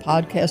a free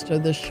podcast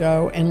of this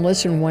show and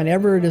listen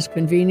whenever it is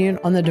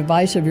convenient on the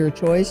device of your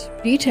choice?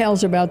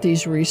 Details about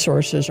these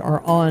resources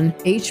are on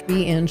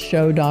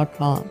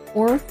hbnshow.com.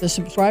 Or to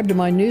subscribe to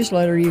my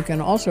newsletter, you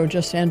can also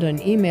just send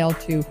an email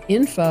to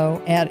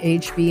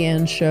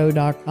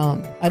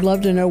info@hbnshow.com. I'd love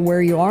to know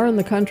where you are in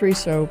the country,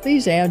 so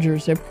please add your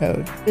zip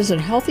code. Visit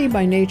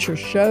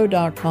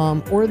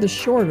healthybynatureshow.com or the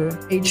shorter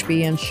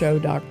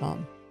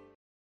hbnshow.com.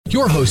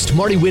 Your host,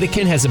 Marty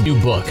Whittakin, has a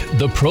new book,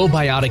 The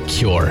Probiotic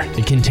Cure.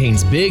 It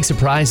contains big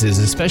surprises,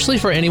 especially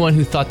for anyone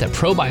who thought that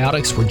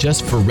probiotics were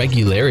just for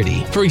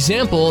regularity. For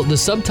example, the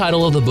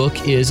subtitle of the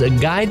book is A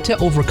Guide to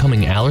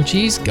Overcoming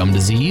Allergies, Gum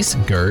Disease,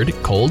 GERD,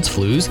 Colds,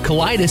 Flus,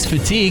 Colitis,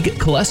 Fatigue,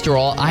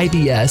 Cholesterol,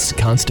 IBS,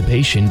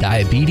 Constipation,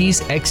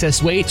 Diabetes,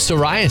 Excess Weight,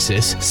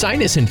 Psoriasis,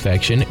 Sinus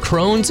Infection,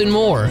 Crohn's, and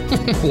more.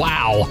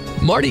 Wow!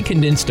 Marty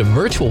condensed a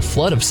virtual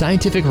flood of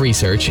scientific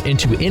research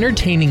into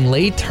entertaining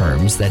lay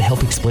terms that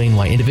help explain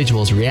why individuals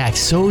react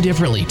so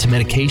differently to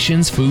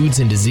medications, foods,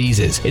 and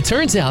diseases. It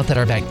turns out that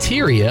our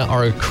bacteria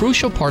are a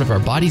crucial part of our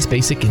body's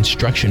basic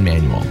instruction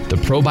manual. The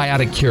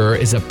Probiotic Cure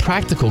is a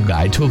practical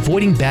guide to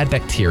avoiding bad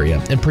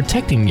bacteria and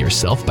protecting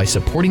yourself by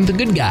supporting the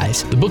good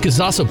guys. The book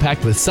is also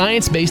packed with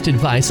science-based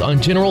advice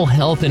on general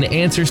health and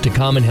answers to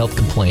common health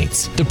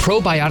complaints. The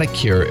Probiotic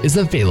Cure is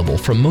available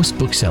from most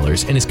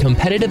booksellers and is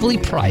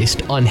competitively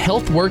priced on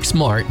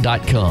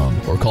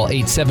healthworksmart.com or call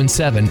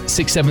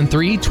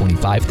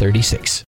 877-673-2536.